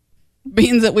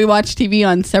 Means that we watch TV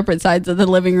on separate sides of the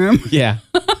living room. Yeah.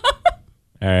 All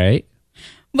right.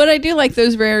 But I do like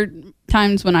those rare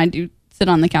times when I do sit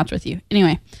on the couch with you.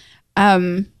 Anyway,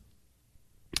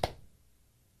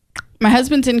 my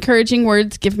husband's encouraging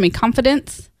words give me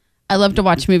confidence. I love to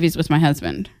watch movies with my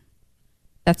husband.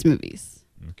 That's movies.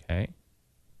 Okay.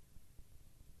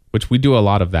 Which we do a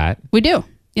lot of that. We do.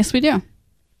 Yes, we do.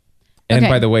 And okay.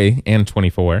 By the way, and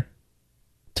 24.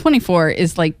 24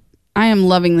 is like, I am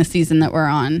loving the season that we're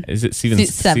on. Is it season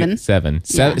 7? Seven.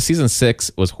 Yeah. Season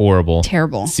 6 was horrible.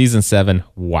 Terrible. Season 7,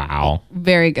 wow.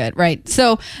 Very good. Right.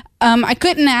 So I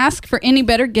couldn't ask for any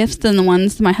better gifts than the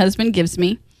ones my husband gives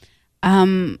me.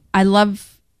 I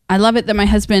love it that my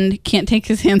husband can't take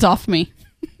his hands off me.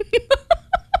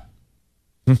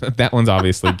 That one's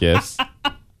obviously gifts.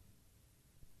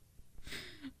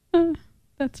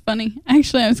 That's funny.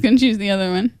 Actually, I was going to choose the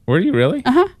other one. Were you really?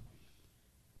 Uh-huh.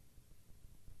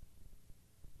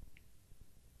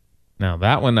 Now,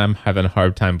 that one I'm having a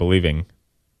hard time believing.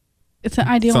 It's an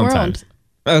ideal Sometimes.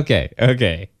 world.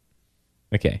 Okay.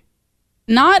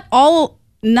 Not all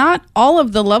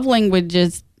of the love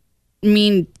languages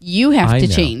mean you have to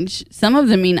change. Some of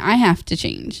them mean I have to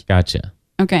change. Gotcha.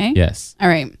 Okay? Yes. All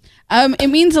right. It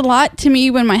means a lot to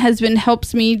me when my husband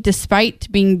helps me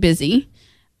despite being busy.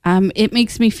 It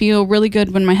makes me feel really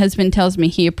good when my husband tells me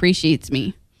he appreciates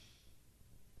me.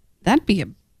 That'd be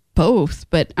both,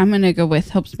 but I'm going to go with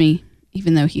helps me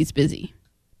even though he's busy.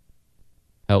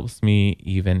 Helps me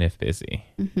even if busy.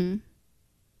 Mm-hmm.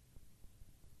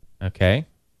 Okay.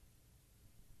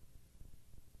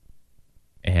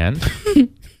 And?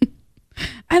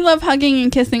 I love hugging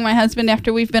and kissing my husband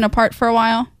after we've been apart for a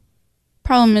while.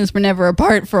 Problem is we're never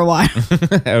apart for a while.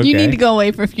 Okay. You need to go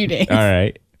away for a few days. All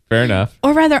right. Fair enough.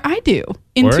 Or rather, I do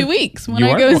in Or 2 weeks when you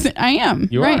I are go. going. I am.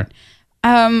 You right.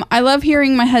 are. I love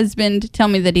hearing my husband tell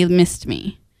me that he missed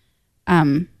me.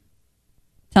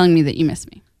 Telling me that you miss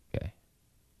me. Okay.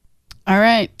 All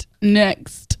right.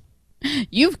 Next.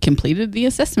 You've completed the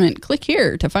assessment. Click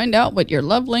here to find out what your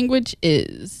love language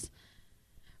is.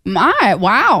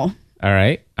 Wow. All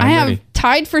right. I have ready.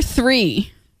 tied for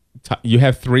 3. You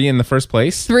have 3 in the first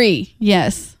place? 3,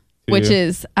 yes. 2. Which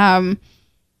is,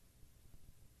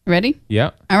 ready?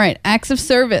 Yeah. All right. Acts of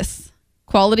service,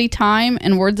 quality time,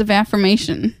 and words of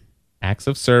affirmation. Acts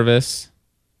of service,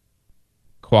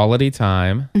 quality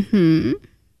time,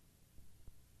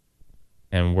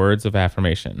 and words of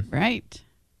affirmation. Right.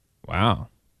 Wow.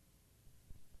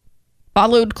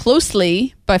 Followed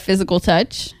closely by physical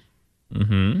touch.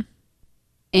 Mm-hmm.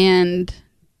 And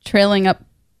trailing up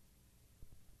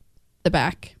the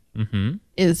back Mm-hmm.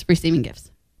 is receiving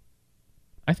gifts.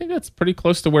 I think that's pretty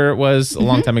close to where it was a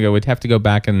long time ago. We'd have to go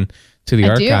back and to the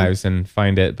archives and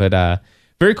find it, but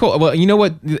very cool. Well, you know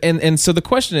what? And so the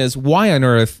question is, why on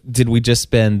earth did we just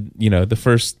spend,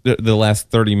 the last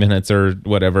 30 minutes or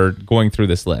whatever going through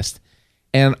this list?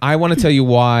 And I want to tell you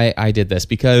why I did this,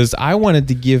 because I wanted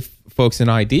to give folks an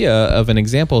idea of an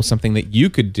example of something that you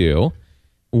could do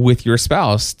with your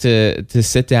spouse to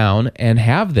sit down and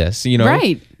have this,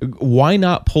 Right. Why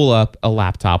not pull up a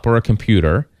laptop or a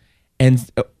computer and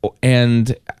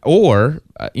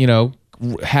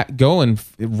go and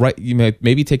write,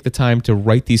 maybe take the time to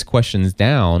write these questions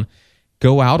down,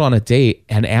 go out on a date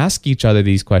and ask each other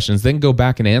these questions, then go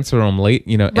back and answer them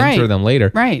answer them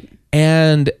later. Right.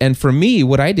 And for me,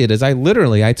 what I did is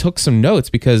I took some notes,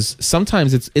 because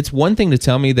sometimes it's one thing to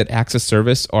tell me that acts of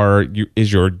service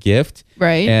is your gift,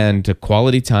 Right. and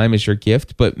quality time is your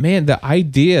gift. But man, the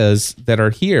ideas that are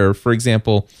here, for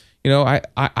example,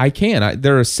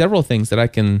 there are several things that I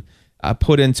can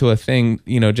put into a thing,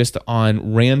 just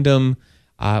on random.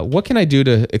 What can I do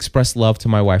to express love to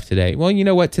my wife today? Well, you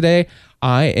know what? Today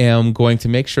I am going to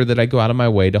make sure that I go out of my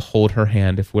way to hold her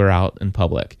hand if we're out in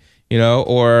public.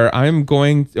 Or I'm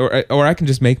going, or I can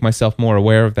just make myself more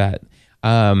aware of that.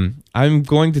 I'm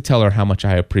going to tell her how much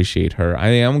I appreciate her. I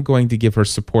am going to give her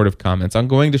supportive comments. I'm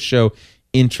going to show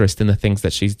interest in the things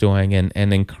that she's doing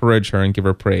and encourage her and give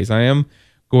her praise. I am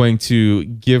going to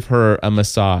give her a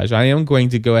massage. I am going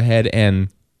to go ahead and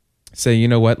say, you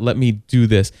know what, let me do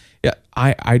this. Yeah,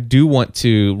 I do want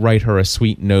to write her a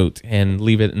sweet note and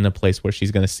leave it in a place where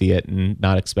she's going to see it and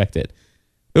not expect it.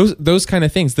 Those kind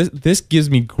of things. This gives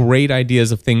me great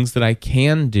ideas of things that I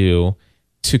can do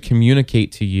to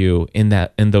communicate to you in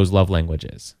those love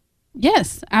languages.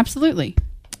 Yes, absolutely.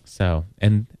 So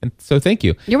and so thank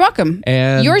you. You're welcome.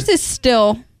 And yours is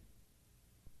still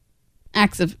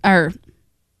acts of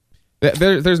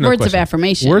there's no words question. of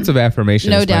affirmation. Words of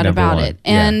affirmation. No is my doubt number about one. it.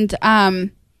 And I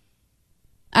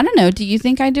don't know. Do you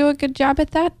think I do a good job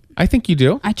at that? I think you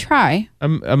do. I try.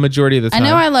 A majority of the time. I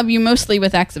know I love you mostly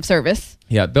with acts of service.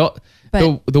 Yeah. The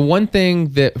one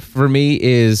thing that for me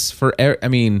is for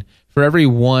every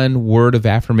one word of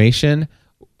affirmation,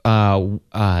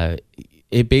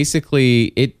 it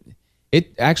basically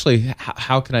it actually,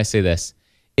 how can I say this?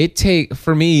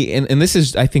 For me, and this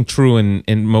is I think true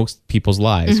in most people's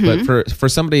lives, but for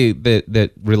somebody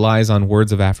that relies on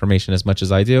words of affirmation as much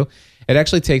as I do, it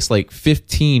actually takes like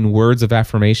 15 words of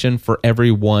affirmation for every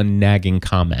one nagging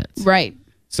comment. Right.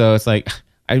 So it's like,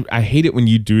 I hate it when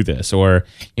you do this, or,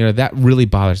 that really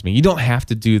bothers me. You don't have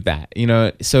to do that,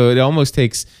 so it almost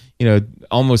takes,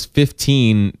 almost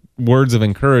 15 words of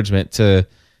encouragement to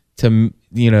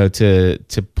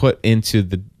put into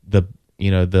the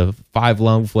 5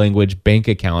 love language bank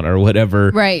account or whatever.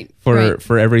 Right.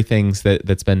 For everything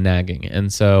that's been nagging.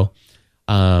 And so,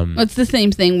 it's the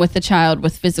same thing with the child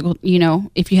with physical,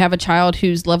 if you have a child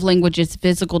whose love language is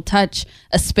physical touch,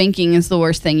 a spanking is the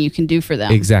worst thing you can do for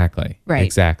them. Exactly. Right.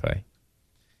 Exactly.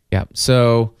 Yeah.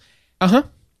 So,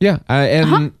 yeah.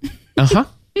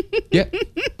 Yeah.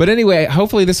 But anyway,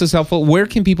 hopefully this is helpful. Where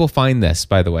can people find this,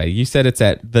 by the way? You said it's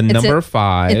at the number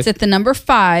 5. It's at the number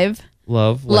 5.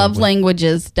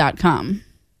 Lovelanguages.com.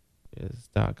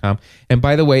 Lovelanguages.com. And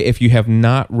by the way, if you have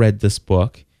not read this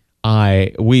book,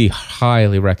 we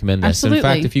highly recommend this. Absolutely. In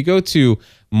fact, if you go to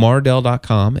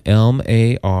mardel.com,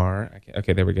 okay,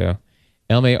 there we go.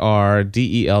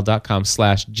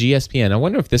 mardel.com/GSPN. I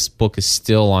wonder if this book is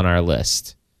still on our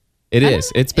list. It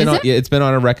is. It's been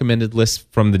on a recommended list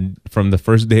from the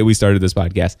first day we started this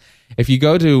podcast. If you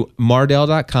go to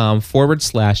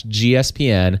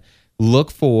mardel.com/GSPN, look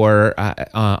for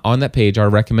on that page our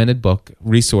recommended book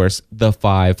resource, The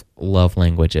 5 Love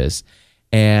Languages.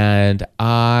 And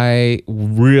I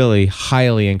really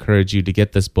highly encourage you to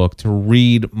get this book, to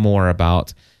read more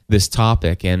about this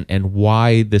topic and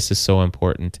why this is so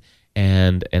important.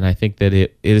 And I think that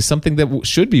it is something that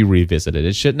should be revisited.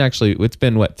 It shouldn't actually, it's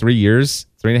been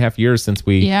 3.5 years since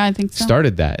we I think so.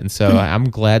 started that. And so I'm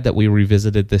glad that we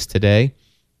revisited this today.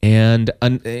 And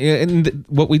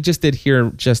what we just did here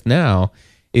just now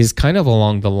is kind of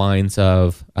along the lines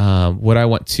of what I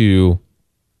want to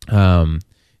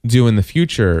do in the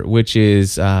future, which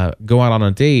is go out on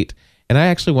a date. And I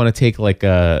actually want to take like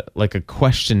a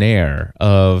questionnaire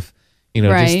of,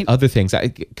 just other things.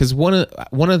 Because one of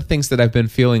the things that I've been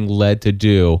feeling led to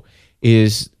do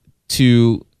is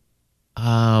to,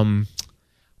 I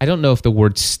don't know if the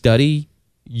word study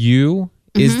you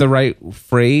is the right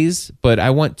phrase, but I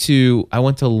want to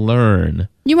learn.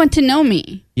 You want to know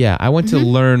me. Yeah, I want to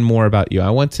learn more about you.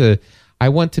 I want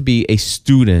to be a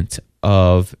student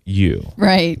of you.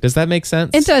 Right. Does that make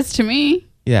sense? It does to me.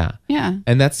 Yeah. Yeah.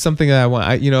 And that's something that I want.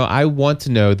 I want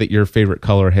to know that your favorite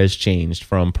color has changed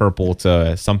from purple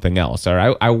to something else.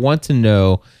 Or I want to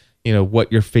know,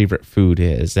 what your favorite food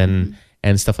is and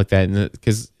stuff like that. And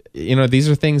because, these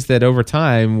are things that over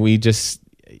time we just,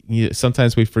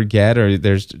 sometimes we forget, or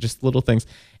there's just little things.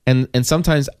 And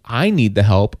sometimes I need the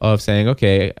help of saying,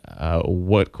 okay,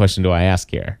 what question do I ask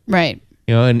here? Right.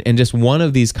 And just one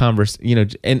of these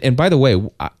and by the way,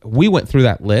 we went through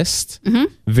that list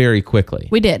very quickly.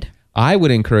 We did. I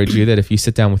would encourage you that if you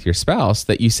sit down with your spouse,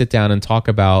 that you sit down and talk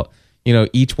about,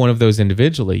 each one of those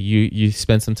individually. You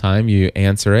spend some time, you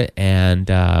answer it, and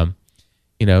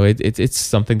it's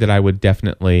something that I would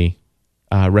definitely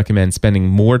recommend spending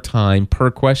more time per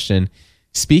question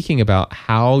speaking about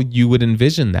how you would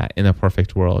envision that in a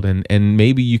perfect world. And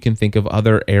maybe you can think of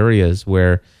other areas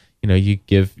where you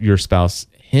give your spouse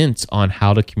hints on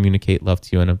how to communicate love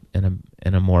to you in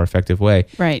a more effective way.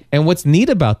 Right. And what's neat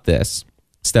about this,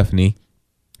 Stephanie,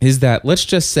 is that let's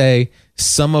just say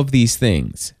some of these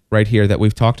things right here that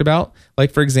we've talked about,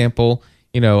 like for example,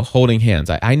 holding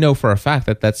hands. I know for a fact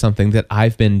that that's something that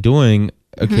I've been doing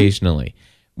occasionally,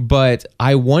 but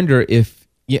I wonder if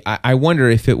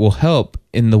it will help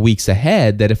in the weeks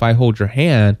ahead that if I hold your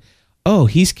hand, oh,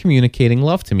 he's communicating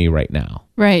love to me right now.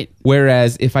 Right.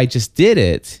 Whereas if I just did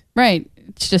it. Right.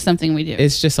 It's just something we do.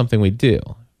 It's just something we do.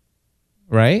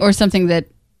 Right? Or something that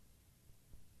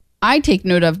I take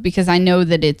note of because I know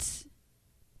that it's,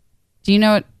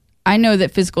 I know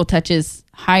that physical touch is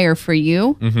higher for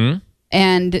you. Mm-hmm.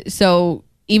 And so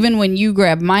even when you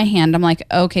grab my hand, I'm like,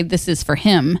 okay, this is for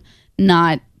him,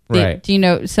 not, right.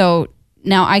 So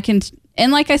now I can,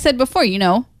 and like I said before,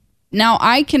 now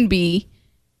I can be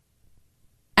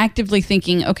actively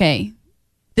thinking, okay,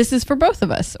 this is for both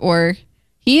of us, or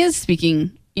he is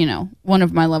speaking, one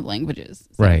of my love languages.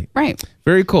 So, right. Right.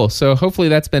 Very cool. So hopefully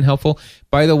that's been helpful.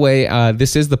 By the way,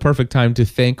 this is the perfect time to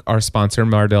thank our sponsor,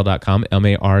 Mardel.com,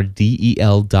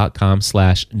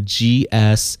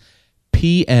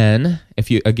 MARDEL.com/GSPN.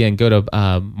 If you, again, go to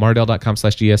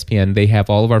Mardel.com/GSPN, they have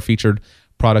all of our featured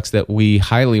products that we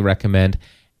highly recommend.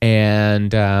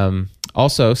 And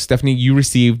also, Stephanie, you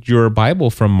received your Bible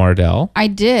from Mardel. I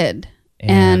did.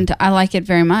 And I like it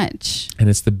very much. And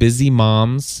it's the Busy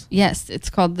Moms. Yes, it's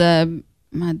called the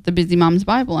Busy Moms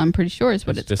Bible. I'm pretty sure is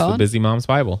what it's just called. The Busy Moms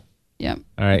Bible. Yep.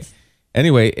 All right.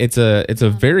 Anyway, it's a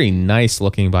very nice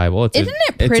looking Bible. Isn't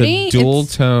it pretty? It's a dual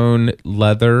tone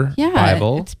leather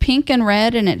Bible. It's pink and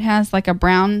red, and it has like a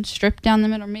brown strip down the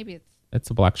middle. Maybe it's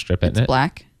a black strip, isn't it? It's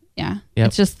black. Yeah. Yep.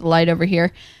 It's just the light over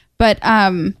here. But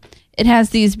it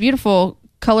has these beautiful,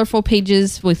 colorful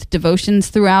pages with devotions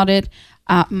throughout it,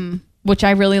 which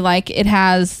I really like. It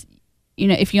has,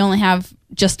 if you only have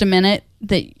just a minute,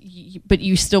 but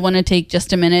you still want to take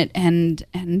just a minute and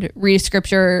read a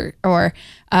scripture or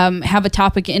have a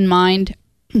topic in mind,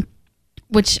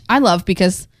 which I love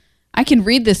because I can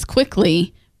read this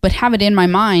quickly, but have it in my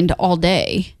mind all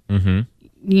day. Mm-hmm.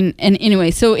 And anyway,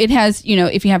 so it has,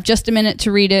 if you have just a minute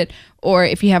to read it, or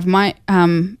if you have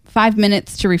 5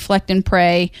 minutes to reflect and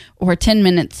pray, or 10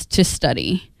 minutes to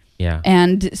study. Yeah.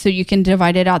 And so you can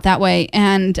divide it out that way.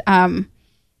 And,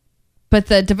 but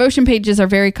the devotion pages are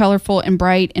very colorful and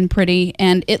bright and pretty,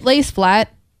 and it lays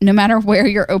flat no matter where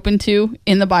you're open to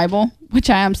in the Bible, which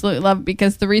I absolutely love,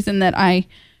 because the reason that I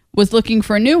was looking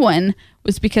for a new one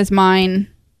was because my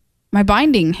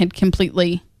binding had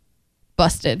completely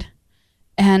busted.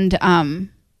 And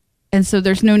so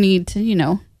there's no need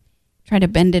to, try to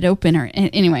bend it open or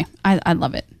anyway, I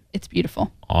love it. It's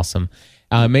beautiful. Awesome.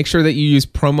 Make sure that you use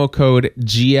promo code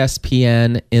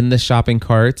GSPN in the shopping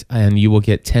cart, and you will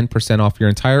get 10% off your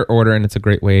entire order. And it's a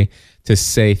great way to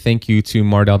say thank you to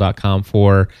Mardel.com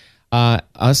for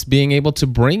us being able to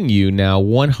bring you now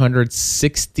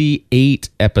 168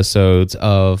 episodes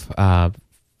of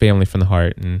Family from the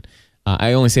Heart. And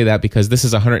I only say that because this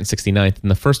is 169th,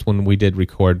 and the first one we did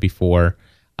record before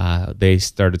they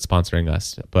started sponsoring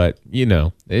us. But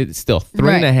it's still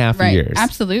 3.5 years.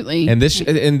 Absolutely. And this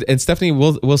and Stephanie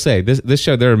will say this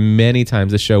show, there are many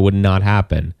times this show would not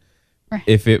happen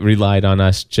if it relied on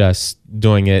us just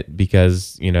doing it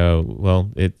because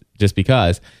just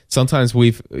because. Sometimes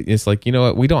it's like, you know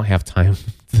what, we don't have time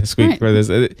this week for this.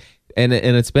 And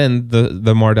it's been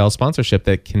the Mardel sponsorship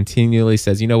that continually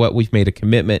says, you know what, we've made a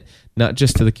commitment, not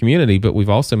just to the community, but we've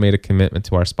also made a commitment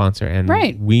to our sponsor. And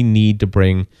we need to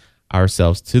bring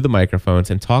ourselves to the microphones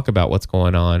and talk about what's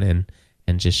going on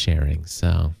and just sharing.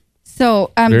 So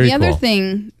the other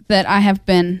thing that I have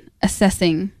been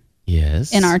assessing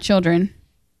in our children,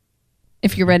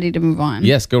 if you're ready to move on.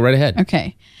 Yes, go right ahead.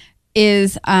 Okay.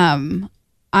 Is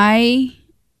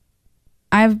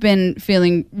I've been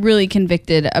feeling really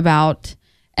convicted about,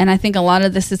 and I think a lot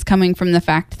of this is coming from the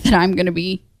fact that I'm going to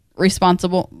be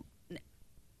responsible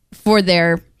for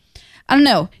their, I don't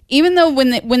know, even though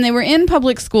when they were in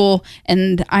public school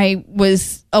and I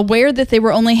was aware that they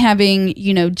were only having,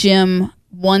 gym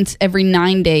once every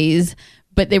 9 days,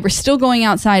 but they were still going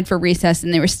outside for recess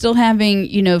and they were still having,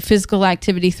 physical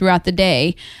activity throughout the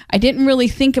day. I didn't really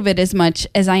think of it as much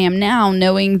as I am now,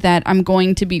 knowing that I'm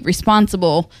going to be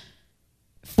responsible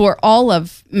for all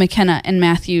of McKenna and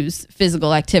Matthew's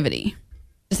physical activity.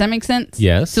 Does that make sense?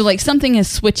 Yes. So something has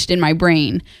switched in my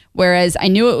brain, whereas I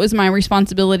knew it was my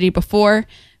responsibility before,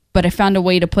 but I found a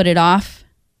way to put it off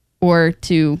or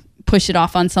to push it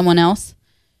off on someone else.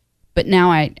 But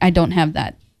now I don't have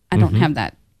that. I don't have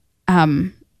that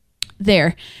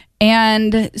there.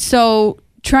 And so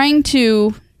trying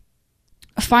to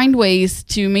find ways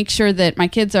to make sure that my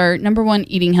kids are, number one,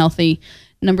 eating healthy,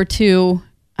 number two,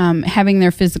 having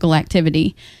their physical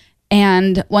activity.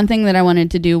 And one thing that I wanted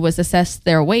to do was assess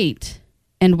their weight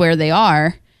and where they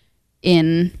are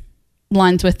in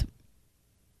lines with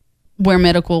where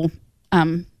medical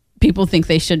people think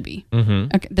they should be.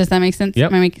 Mm-hmm. Okay, does that make sense?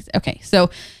 Yep. Okay, so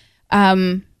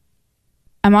I'm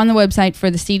on the website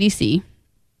for the CDC,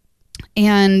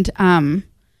 and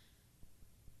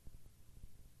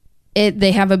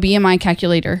they have a BMI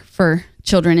calculator for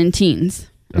children and teens.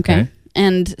 Okay.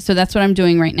 And so that's what I'm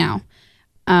doing right now.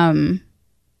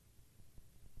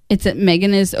 It's that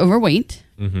Megan is overweight.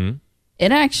 Mm-hmm.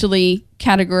 It actually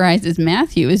categorizes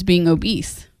Matthew as being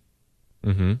obese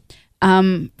for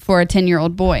a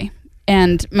 10-year-old boy.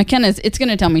 And McKenna's, it's going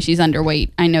to tell me she's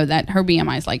underweight. I know that. Her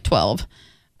BMI is like 12.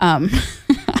 I've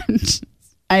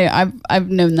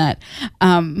known that.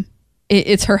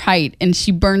 It's her height, and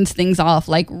she burns things off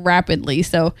like rapidly.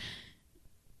 So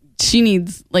she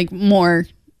needs like more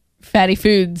fatty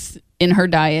foods in her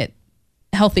diet,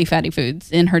 healthy fatty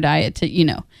foods in her diet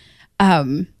to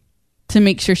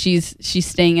make sure she's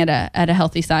staying at a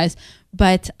healthy size.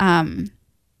 But I'm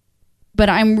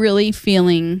really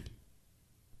feeling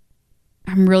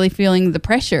the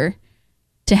pressure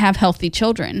to have healthy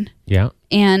children. Yeah.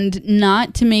 And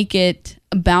not to make it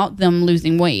about them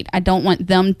losing weight. I don't want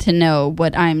them to know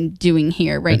what I'm doing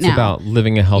here now. It's about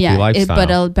living a healthy lifestyle.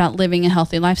 But about living a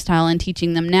healthy lifestyle and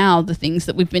teaching them now the things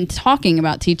that we've been talking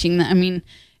about teaching them. I mean,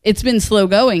 it's been slow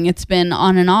going. It's been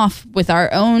on and off with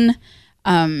our own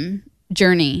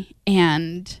journey.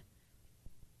 And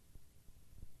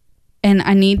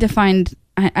I need to find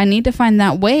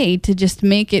that way to just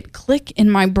make it click in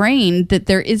my brain that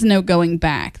there is no going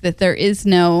back, that there is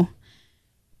no.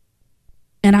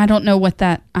 And I don't know what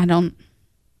that I don't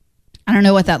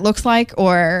know what that looks like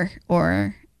or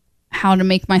how to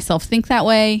make myself think that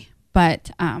way,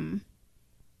 but I'm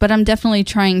definitely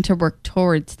trying to work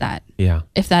towards that. Yeah.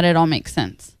 If that at all makes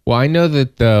sense. Well, I know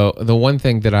that the one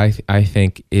thing that I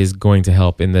think is going to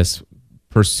help in this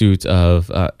pursuit of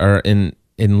or in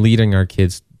leading our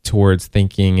kids towards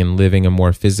thinking and living a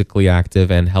more physically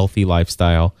active and healthy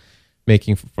lifestyle,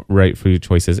 making right food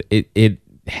choices, it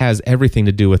has everything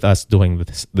to do with us doing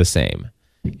the same.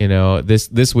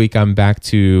 This week I'm back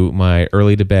to my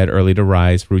early to bed, early to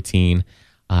rise routine.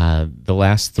 The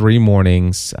last 3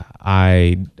 mornings,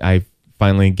 I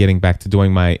finally getting back to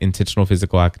doing my intentional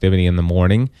physical activity in the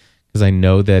morning, because I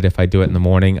know that if I do it in the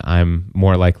morning, I'm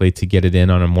more likely to get it in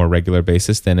on a more regular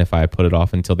basis than if I put it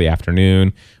off until the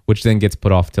afternoon, which then gets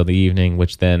put off till the evening,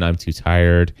 which then I'm too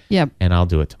tired. Yep. And I'll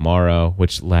do it tomorrow,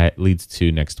 which leads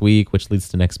to next week, which leads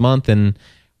to next month, and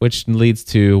which leads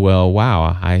to, well,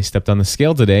 wow, I stepped on the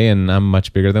scale today and I'm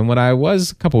much bigger than what I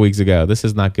was a couple weeks ago. This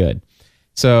is not good.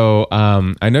 So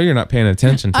I know you're not paying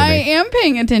attention to me. I am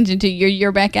paying attention to you.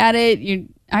 You're back at it.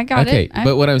 I got it. Okay,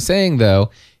 but what I'm saying though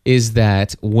is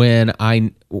that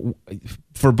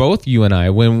for both you and I,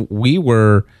 when we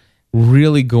were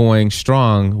really going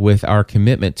strong with our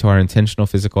commitment to our intentional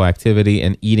physical activity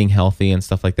and eating healthy and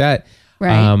stuff like that,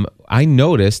 Right. I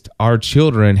noticed our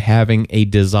children having a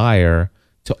desire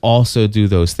to also do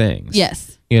those things.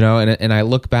 Yes. And I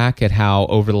look back at how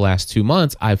over the last 2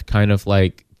 months, I've kind of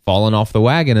like fallen off the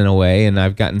wagon in a way, and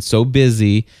I've gotten so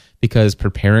busy because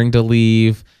preparing to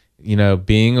leave,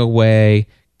 being away,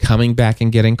 coming back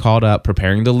and getting caught up,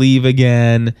 preparing to leave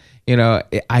again.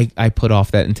 I put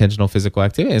off that intentional physical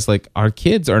activity. It's like our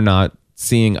kids are not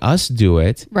seeing us do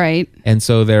it. Right. And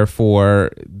so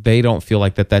therefore they don't feel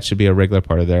like that should be a regular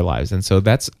part of their lives. And so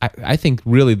I think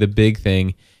really the big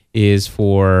thing is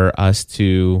for us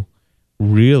to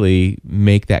really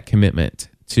make that commitment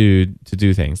to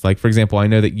do things. Like, for example, I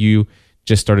know that you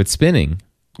just started spinning.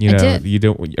 I did. You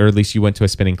don't, or at least you went to a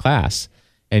spinning class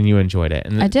and you enjoyed it.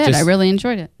 And I did. I really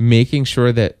enjoyed it. Making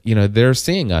sure that, they're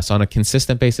seeing us on a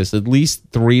consistent basis, at least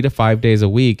 3 to 5 days a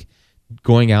week,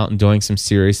 going out and doing some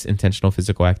serious intentional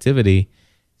physical activity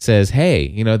says,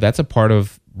 hey, that's a part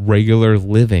of regular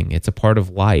living. It's a part of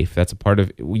life. That's a part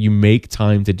of, you make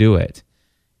time to do it.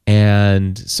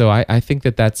 And so I think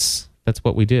that's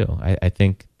what we do. I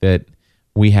think that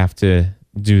we have to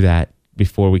do that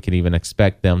before we can even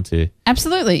expect them to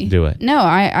absolutely do it. No,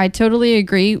 I totally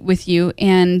agree with you.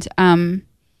 And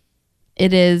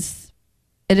it is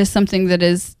something that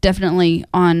is definitely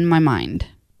on my mind.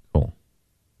 Cool.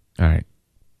 All right.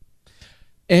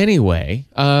 Anyway,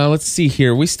 let's see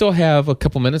here. We still have a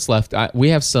couple minutes left. We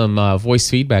have some voice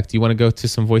feedback. Do you want to go to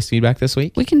some voice feedback this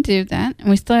week? We can do that. And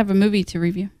we still have a movie to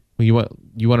review. Well,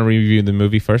 you want to review the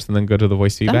movie first and then go to the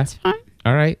voice feedback? That's fine.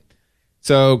 All right.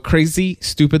 So, Crazy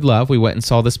Stupid Love. We went and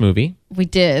saw this movie. We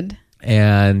did.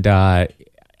 And I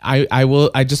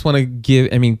just want to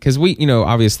give, because we,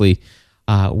 obviously,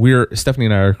 Stephanie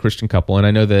and I are a Christian couple, and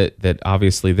I know that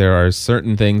obviously there are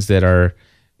certain things that are,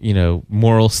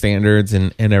 moral standards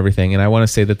and everything. And I want to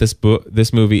say that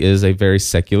this movie is a very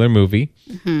secular movie.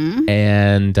 Mm-hmm.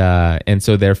 And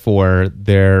so therefore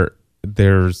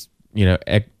there's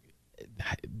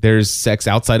sex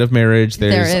outside of marriage.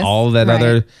 There's all that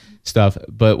other stuff.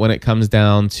 But when it comes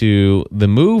down to the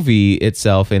movie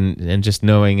itself and just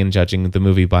knowing and judging the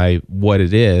movie by what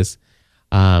it is,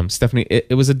 Stephanie,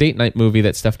 it was a date night movie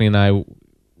that Stephanie and I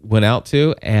went out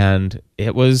to, and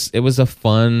it was a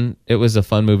fun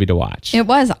movie to watch. It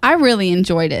was. I really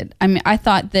enjoyed it. I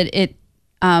thought that it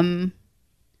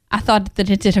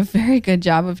did a very good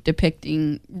job of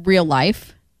depicting real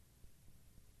life.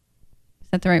 Is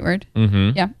that the right word?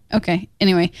 Mm-hmm. Yeah. Okay.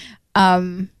 Anyway,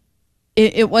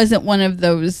 it wasn't one of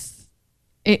those.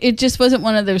 It just wasn't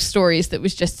one of those stories that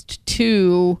was just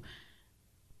too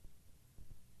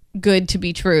good to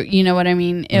be true. You know what I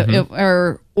mean? Mm-hmm.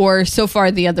 Or so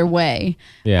far the other way.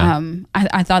 Yeah.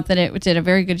 I thought that it did a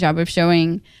very good job of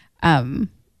showing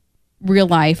real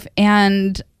life,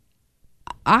 and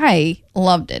I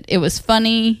loved it. It was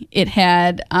funny. It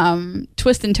had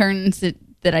twists and turns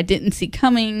that I didn't see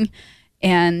coming,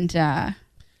 and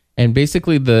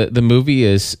basically the movie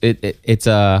is it's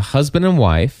a husband and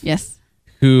wife. Yes.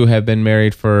 Who have been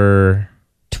married for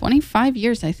 25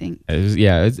 years, I think.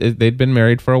 They'd been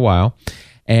married for a while,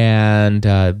 and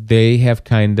they have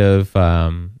kind of,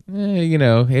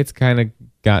 it's kind of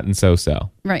gotten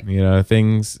so-so. Right.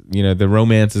 Things, the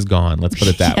romance is gone. Let's put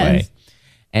it that way.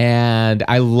 And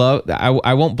I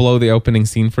won't blow the opening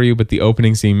scene for you, but the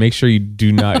opening scene, make sure you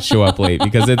do not show up late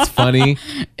because it's funny.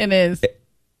 It is.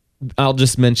 I'll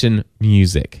just mention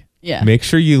music. Yeah. Make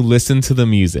sure you listen to the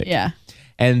music. Yeah.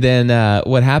 And then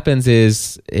what happens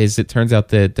is it turns out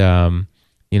that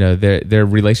their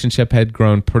relationship had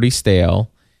grown pretty stale.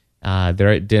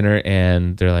 They're at dinner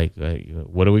and they're like,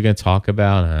 "What are we going to talk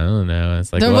about?" I don't know.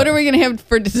 It's like, what are we going to have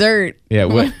for dessert? Yeah,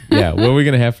 what are we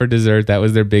going to have for dessert? That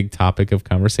was their big topic of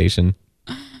conversation.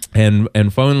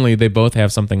 And finally, they both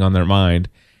have something on their mind,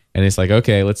 and it's like,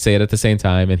 okay, let's say it at the same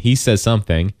time. And he says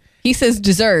something. He says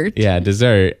dessert. Yeah,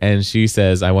 dessert. And she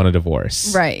says, I want a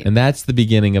divorce. Right. And that's the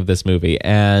beginning of this movie.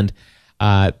 And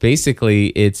basically,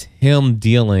 it's him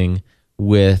dealing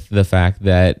with the fact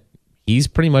that he's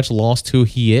pretty much lost who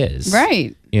he is.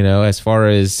 Right. As far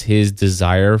as his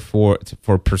desire for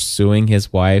pursuing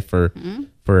his wife, for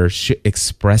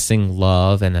expressing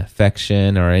love and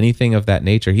affection or anything of that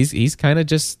nature. He's kind of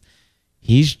just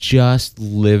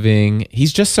living.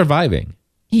 He's just surviving.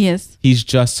 He is. He's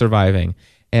just surviving.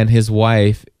 And his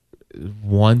wife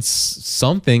wants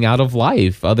something out of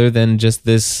life other than just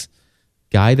this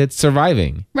guy that's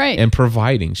surviving, right, and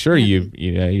providing. Sure,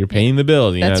 you're paying the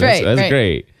bills. That's right. That's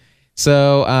great.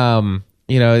 So,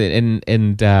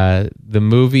 the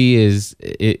movie is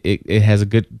it has a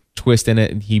good twist in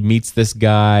it. He meets this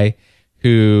guy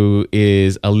who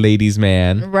is a ladies'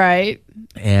 man, right,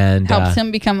 and helps him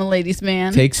become a ladies'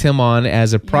 man. takes him on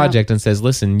as a project and says,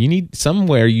 listen, you need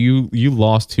somewhere you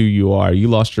lost who you are. You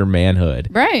lost your manhood.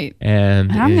 Right.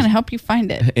 And I'm going to help you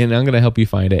find it. And I'm going to help you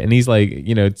find it. And he's like,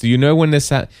 do you know when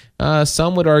this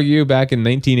some would argue back in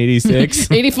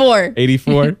 1986. 84.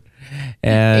 84.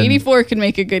 And 84 could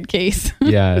make a good case.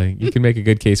 yeah, you can make a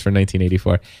good case for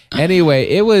 1984. Anyway,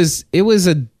 it was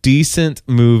a decent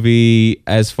movie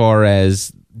as far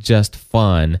as just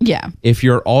fun. Yeah. If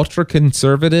you're ultra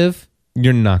conservative,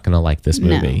 you're not going to like this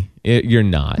movie. You're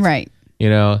not. Right.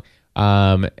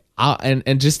 And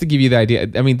just to give you the idea,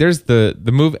 I mean, there's the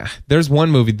movie. There's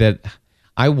one movie that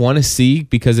I want to see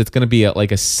because it's going to be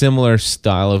like a similar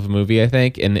style of movie, I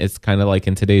think, and it's kind of like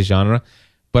in today's genre.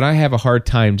 But I have a hard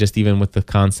time just even with the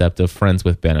concept of friends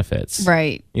with benefits.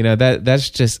 Right. That's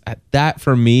just that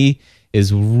for me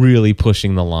is really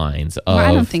pushing the lines of. Well,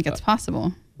 I don't think it's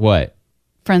possible. What?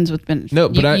 Friends with benefits. No,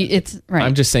 but it's right.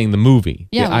 I'm just saying the movie.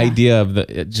 Yeah, the idea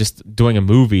of just doing a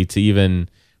movie to even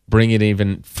bring it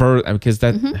even further, because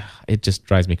it just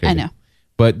drives me crazy. I know.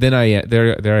 But then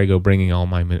there I go bringing all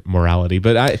my morality.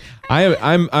 But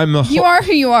I'm you are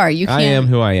who you are. You can't, I am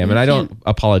who I am, and I don't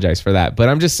apologize for that. But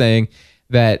I'm just saying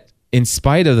that in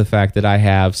spite of the fact that I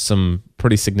have some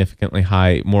pretty significantly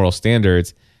high moral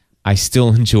standards, I still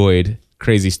enjoyed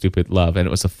Crazy Stupid Love, and it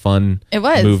was a fun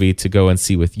movie to go and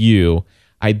see with you.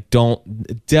 I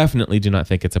definitely do not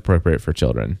think it's appropriate for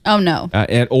children. Oh no,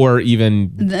 or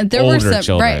even older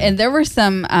children. Right, and there were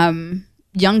some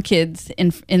young kids in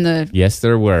the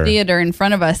there were theater in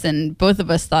front of us, and both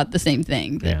of us thought the same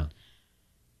thing.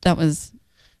 That was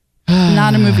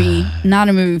not a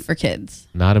movie for kids.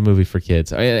 Not a movie for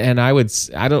kids. And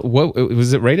what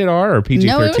was it, rated R or PG-13?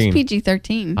 No, it was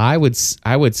PG-13. I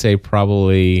would say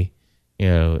probably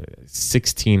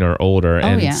 16 or older,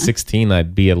 and 16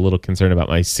 I'd be a little concerned about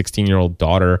my 16-year-old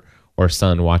daughter or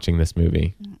son watching this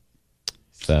movie.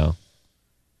 So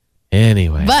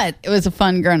anyway, but it was a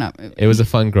fun grown-up movie. It was a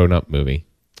fun grown-up movie,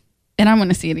 and I want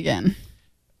to see it again.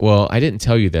 Well, I didn't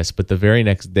tell you this, but the very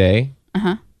next day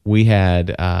we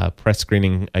had press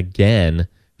screening again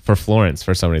for Florence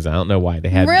for some reason. I don't know why they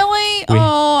had. Really?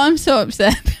 I'm so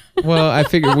upset. Well, I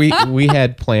figured we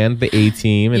had planned the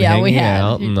A-Team and hanging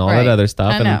out and all that other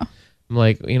stuff. I know. And I'm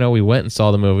like, we went and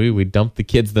saw the movie. We dumped the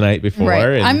kids the night before. Right.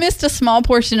 And I missed a small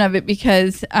portion of it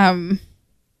because I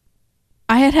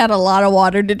had a lot of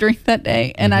water to drink that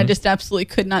day, and I just absolutely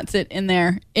could not sit in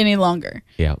there any longer.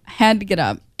 Yeah. I had to get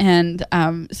up. And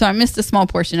so I missed a small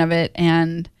portion of it,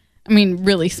 and I mean,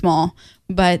 really small.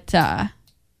 But yeah,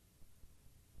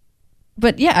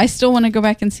 I still want to go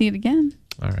back and see it again.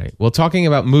 All right. Well, talking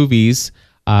about movies,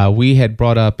 we had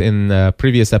brought up in the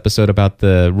previous episode about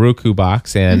the Roku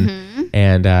box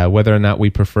and whether or not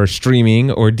we prefer streaming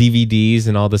or DVDs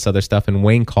and all this other stuff. And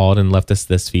Wayne called and left us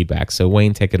this feedback. So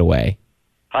Wayne, take it away.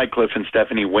 Hi, Cliff and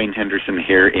Stephanie. Wayne Henderson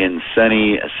here in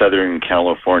sunny Southern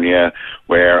California,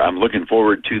 where I'm looking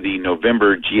forward to the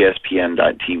November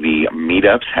GSPN.TV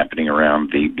meetups happening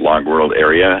around the Blog World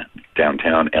area,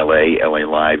 downtown LA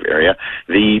Live area.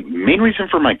 The main reason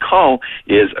for my call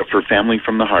is for Family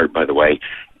from the Heart, by the way.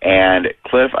 And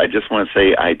Cliff, I just want to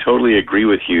say I totally agree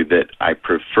with you that I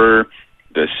prefer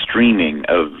the streaming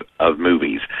of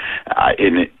movies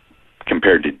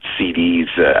compared to CDs,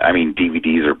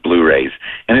 DVDs or Blu-rays.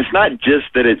 And it's not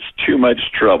just that it's too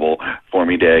much trouble for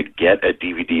me to get a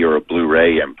DVD or a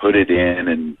Blu-ray and put it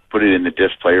in the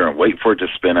disc player and wait for it to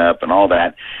spin up and all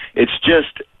that. It's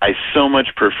just I so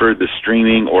much prefer the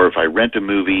streaming, or if I rent a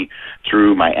movie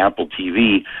through my Apple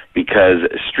TV, because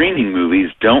streaming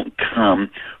movies don't come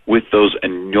with those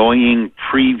annoying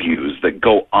previews that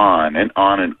go on and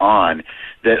on and on,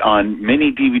 that on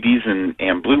many DVDs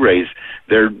and Blu-rays,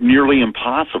 they're nearly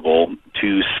impossible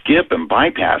to skip and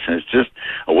bypass, and it's just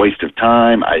a waste of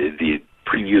time. The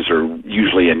previews are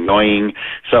usually annoying.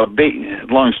 So,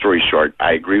 long story short,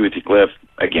 I agree with you, Cliff.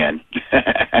 Again,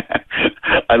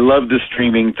 I love the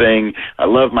streaming thing. I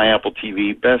love my Apple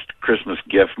TV. Best Christmas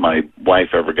gift my wife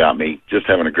ever got me. Just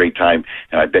having a great time,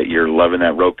 and I bet you're loving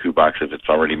that Roku box if it's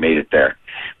already made it there.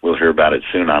 We'll hear about it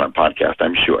soon on a podcast,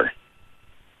 I'm sure.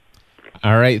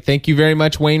 All right. Thank you very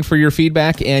much, Wayne, for your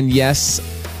feedback. And yes,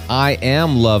 I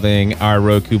am loving our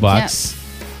Roku box.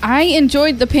 Yes. I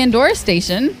enjoyed the Pandora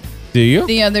station. Do you?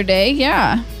 The other day,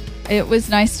 yeah. It was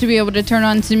nice to be able to turn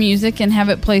on some music and have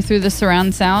it play through the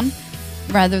surround sound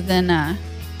rather than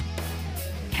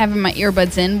having my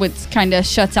earbuds in, which kind of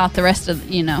shuts out the rest of,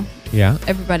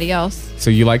 everybody else. So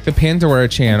you like the Pandora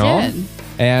channel. I did.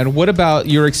 And what about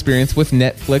your experience with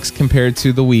Netflix compared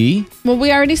to the Wii? Well,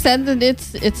 we already said that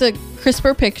it's a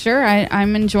crisper picture.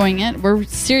 I'm enjoying it. We're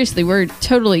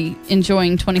totally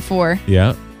enjoying 24.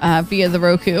 Yeah. via the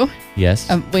Roku, Yes.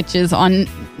 which is on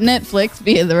Netflix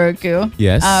via the Roku.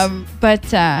 Yes.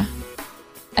 But I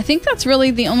think that's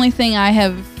really the only thing I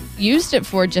have used it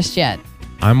for just yet.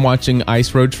 I'm watching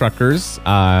Ice Road Truckers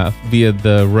via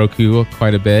the Roku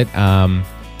quite a bit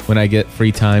when I get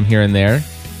free time here and there.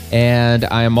 And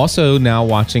I am also now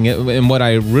watching it. And what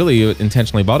I really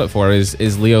intentionally bought it for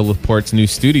is Leo Laporte's new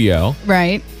studio.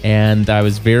 Right. And I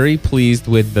was very pleased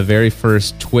with the very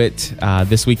first Twit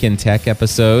This Week in Tech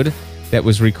episode that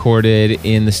was recorded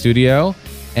in the studio.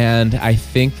 And I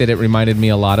think that it reminded me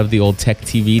a lot of the old Tech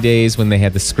TV days when they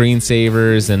had the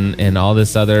screensavers and all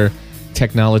this other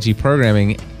technology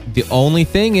programming. The only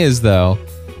thing is, though,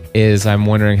 is I'm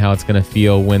wondering how it's going to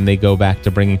feel when they go back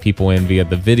to bringing people in via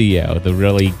the video, the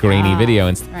really grainy video.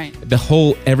 And right. the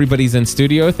whole everybody's in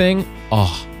studio thing,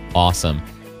 awesome.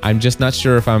 I'm just not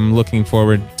sure if I'm looking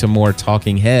forward to more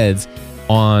talking heads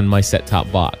on my set-top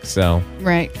box. So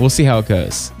Right. we'll see how it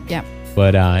goes. Yep.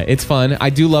 But it's fun. I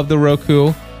do love the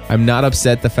Roku. I'm not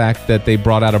upset the fact that they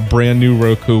brought out a brand new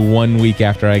Roku 1 week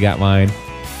after I got mine.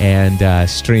 And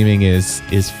streaming is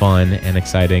fun and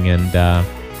exciting and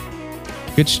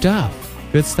good stuff.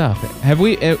 Good stuff. Have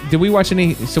we? Did we watch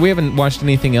any? So we haven't watched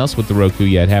anything else with the Roku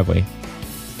yet, have we?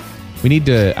 We need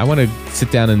to. I want to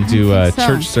sit down and do a think so.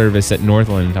 church service at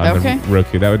Northland on Okay. the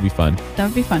Roku. That would be fun. That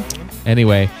would be fun.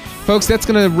 Anyway, folks, that's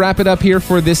going to wrap it up here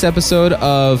for this episode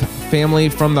of Family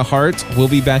from the Heart. We'll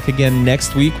be back again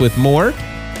next week with more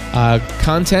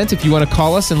content. If you want to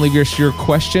call us and leave your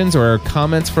questions or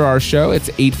comments for our show, it's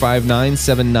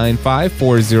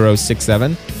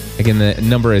 859-795-4067. Again, the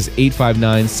number is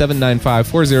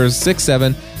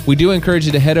 859-795-4067. We do encourage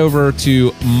you to head over to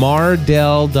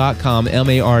mardel.com,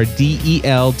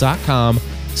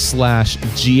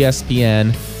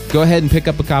 mardel.com/GSPN. Go ahead and pick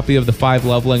up a copy of the 5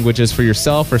 Love Languages for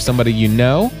yourself or somebody you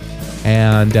know.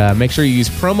 And make sure you use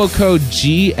promo code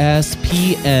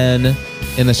GSPN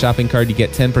in the shopping cart. You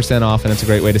get 10% off, and it's a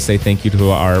great way to say thank you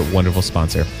to our wonderful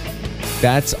sponsor.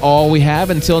 That's all we have.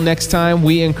 Until next time,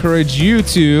 we encourage you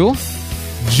to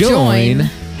join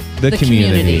the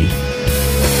community.